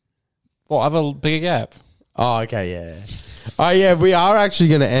me. Well, I have a bigger gap. Oh, okay, yeah. Oh, yeah, we are actually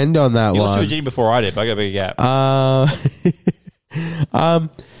going to end on that You one. lost to a genie before I did, but I got a bigger gap.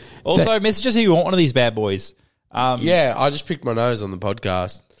 Also, message us if you want one of these bad boys. Yeah, I just picked my nose on the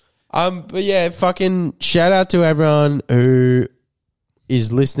podcast. But yeah, fucking shout out to everyone who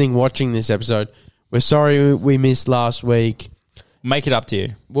is listening, watching this episode. We're sorry we missed last week. Make it up to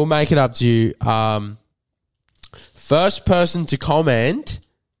you. We'll make it up to you. First person to comment...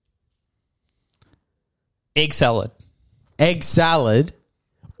 Egg salad,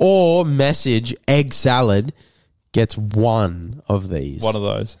 or message egg salad gets one of these. One of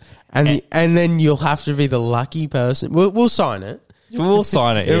those. And then you'll have to be the lucky person. We'll sign it. We'll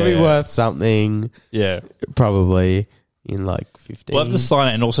sign it. It'll be worth something. Yeah. Probably in like 15. We'll have to sign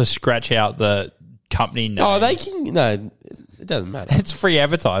it and also scratch out the company name. Oh, they can... No, it doesn't matter. It's free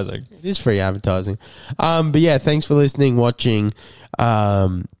advertising. It is free advertising. But yeah, thanks for listening, watching.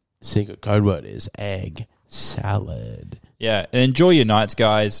 Secret code word is egg salad. Yeah, enjoy your nights,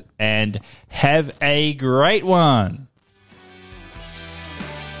 guys, and have a great one.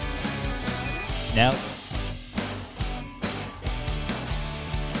 Now...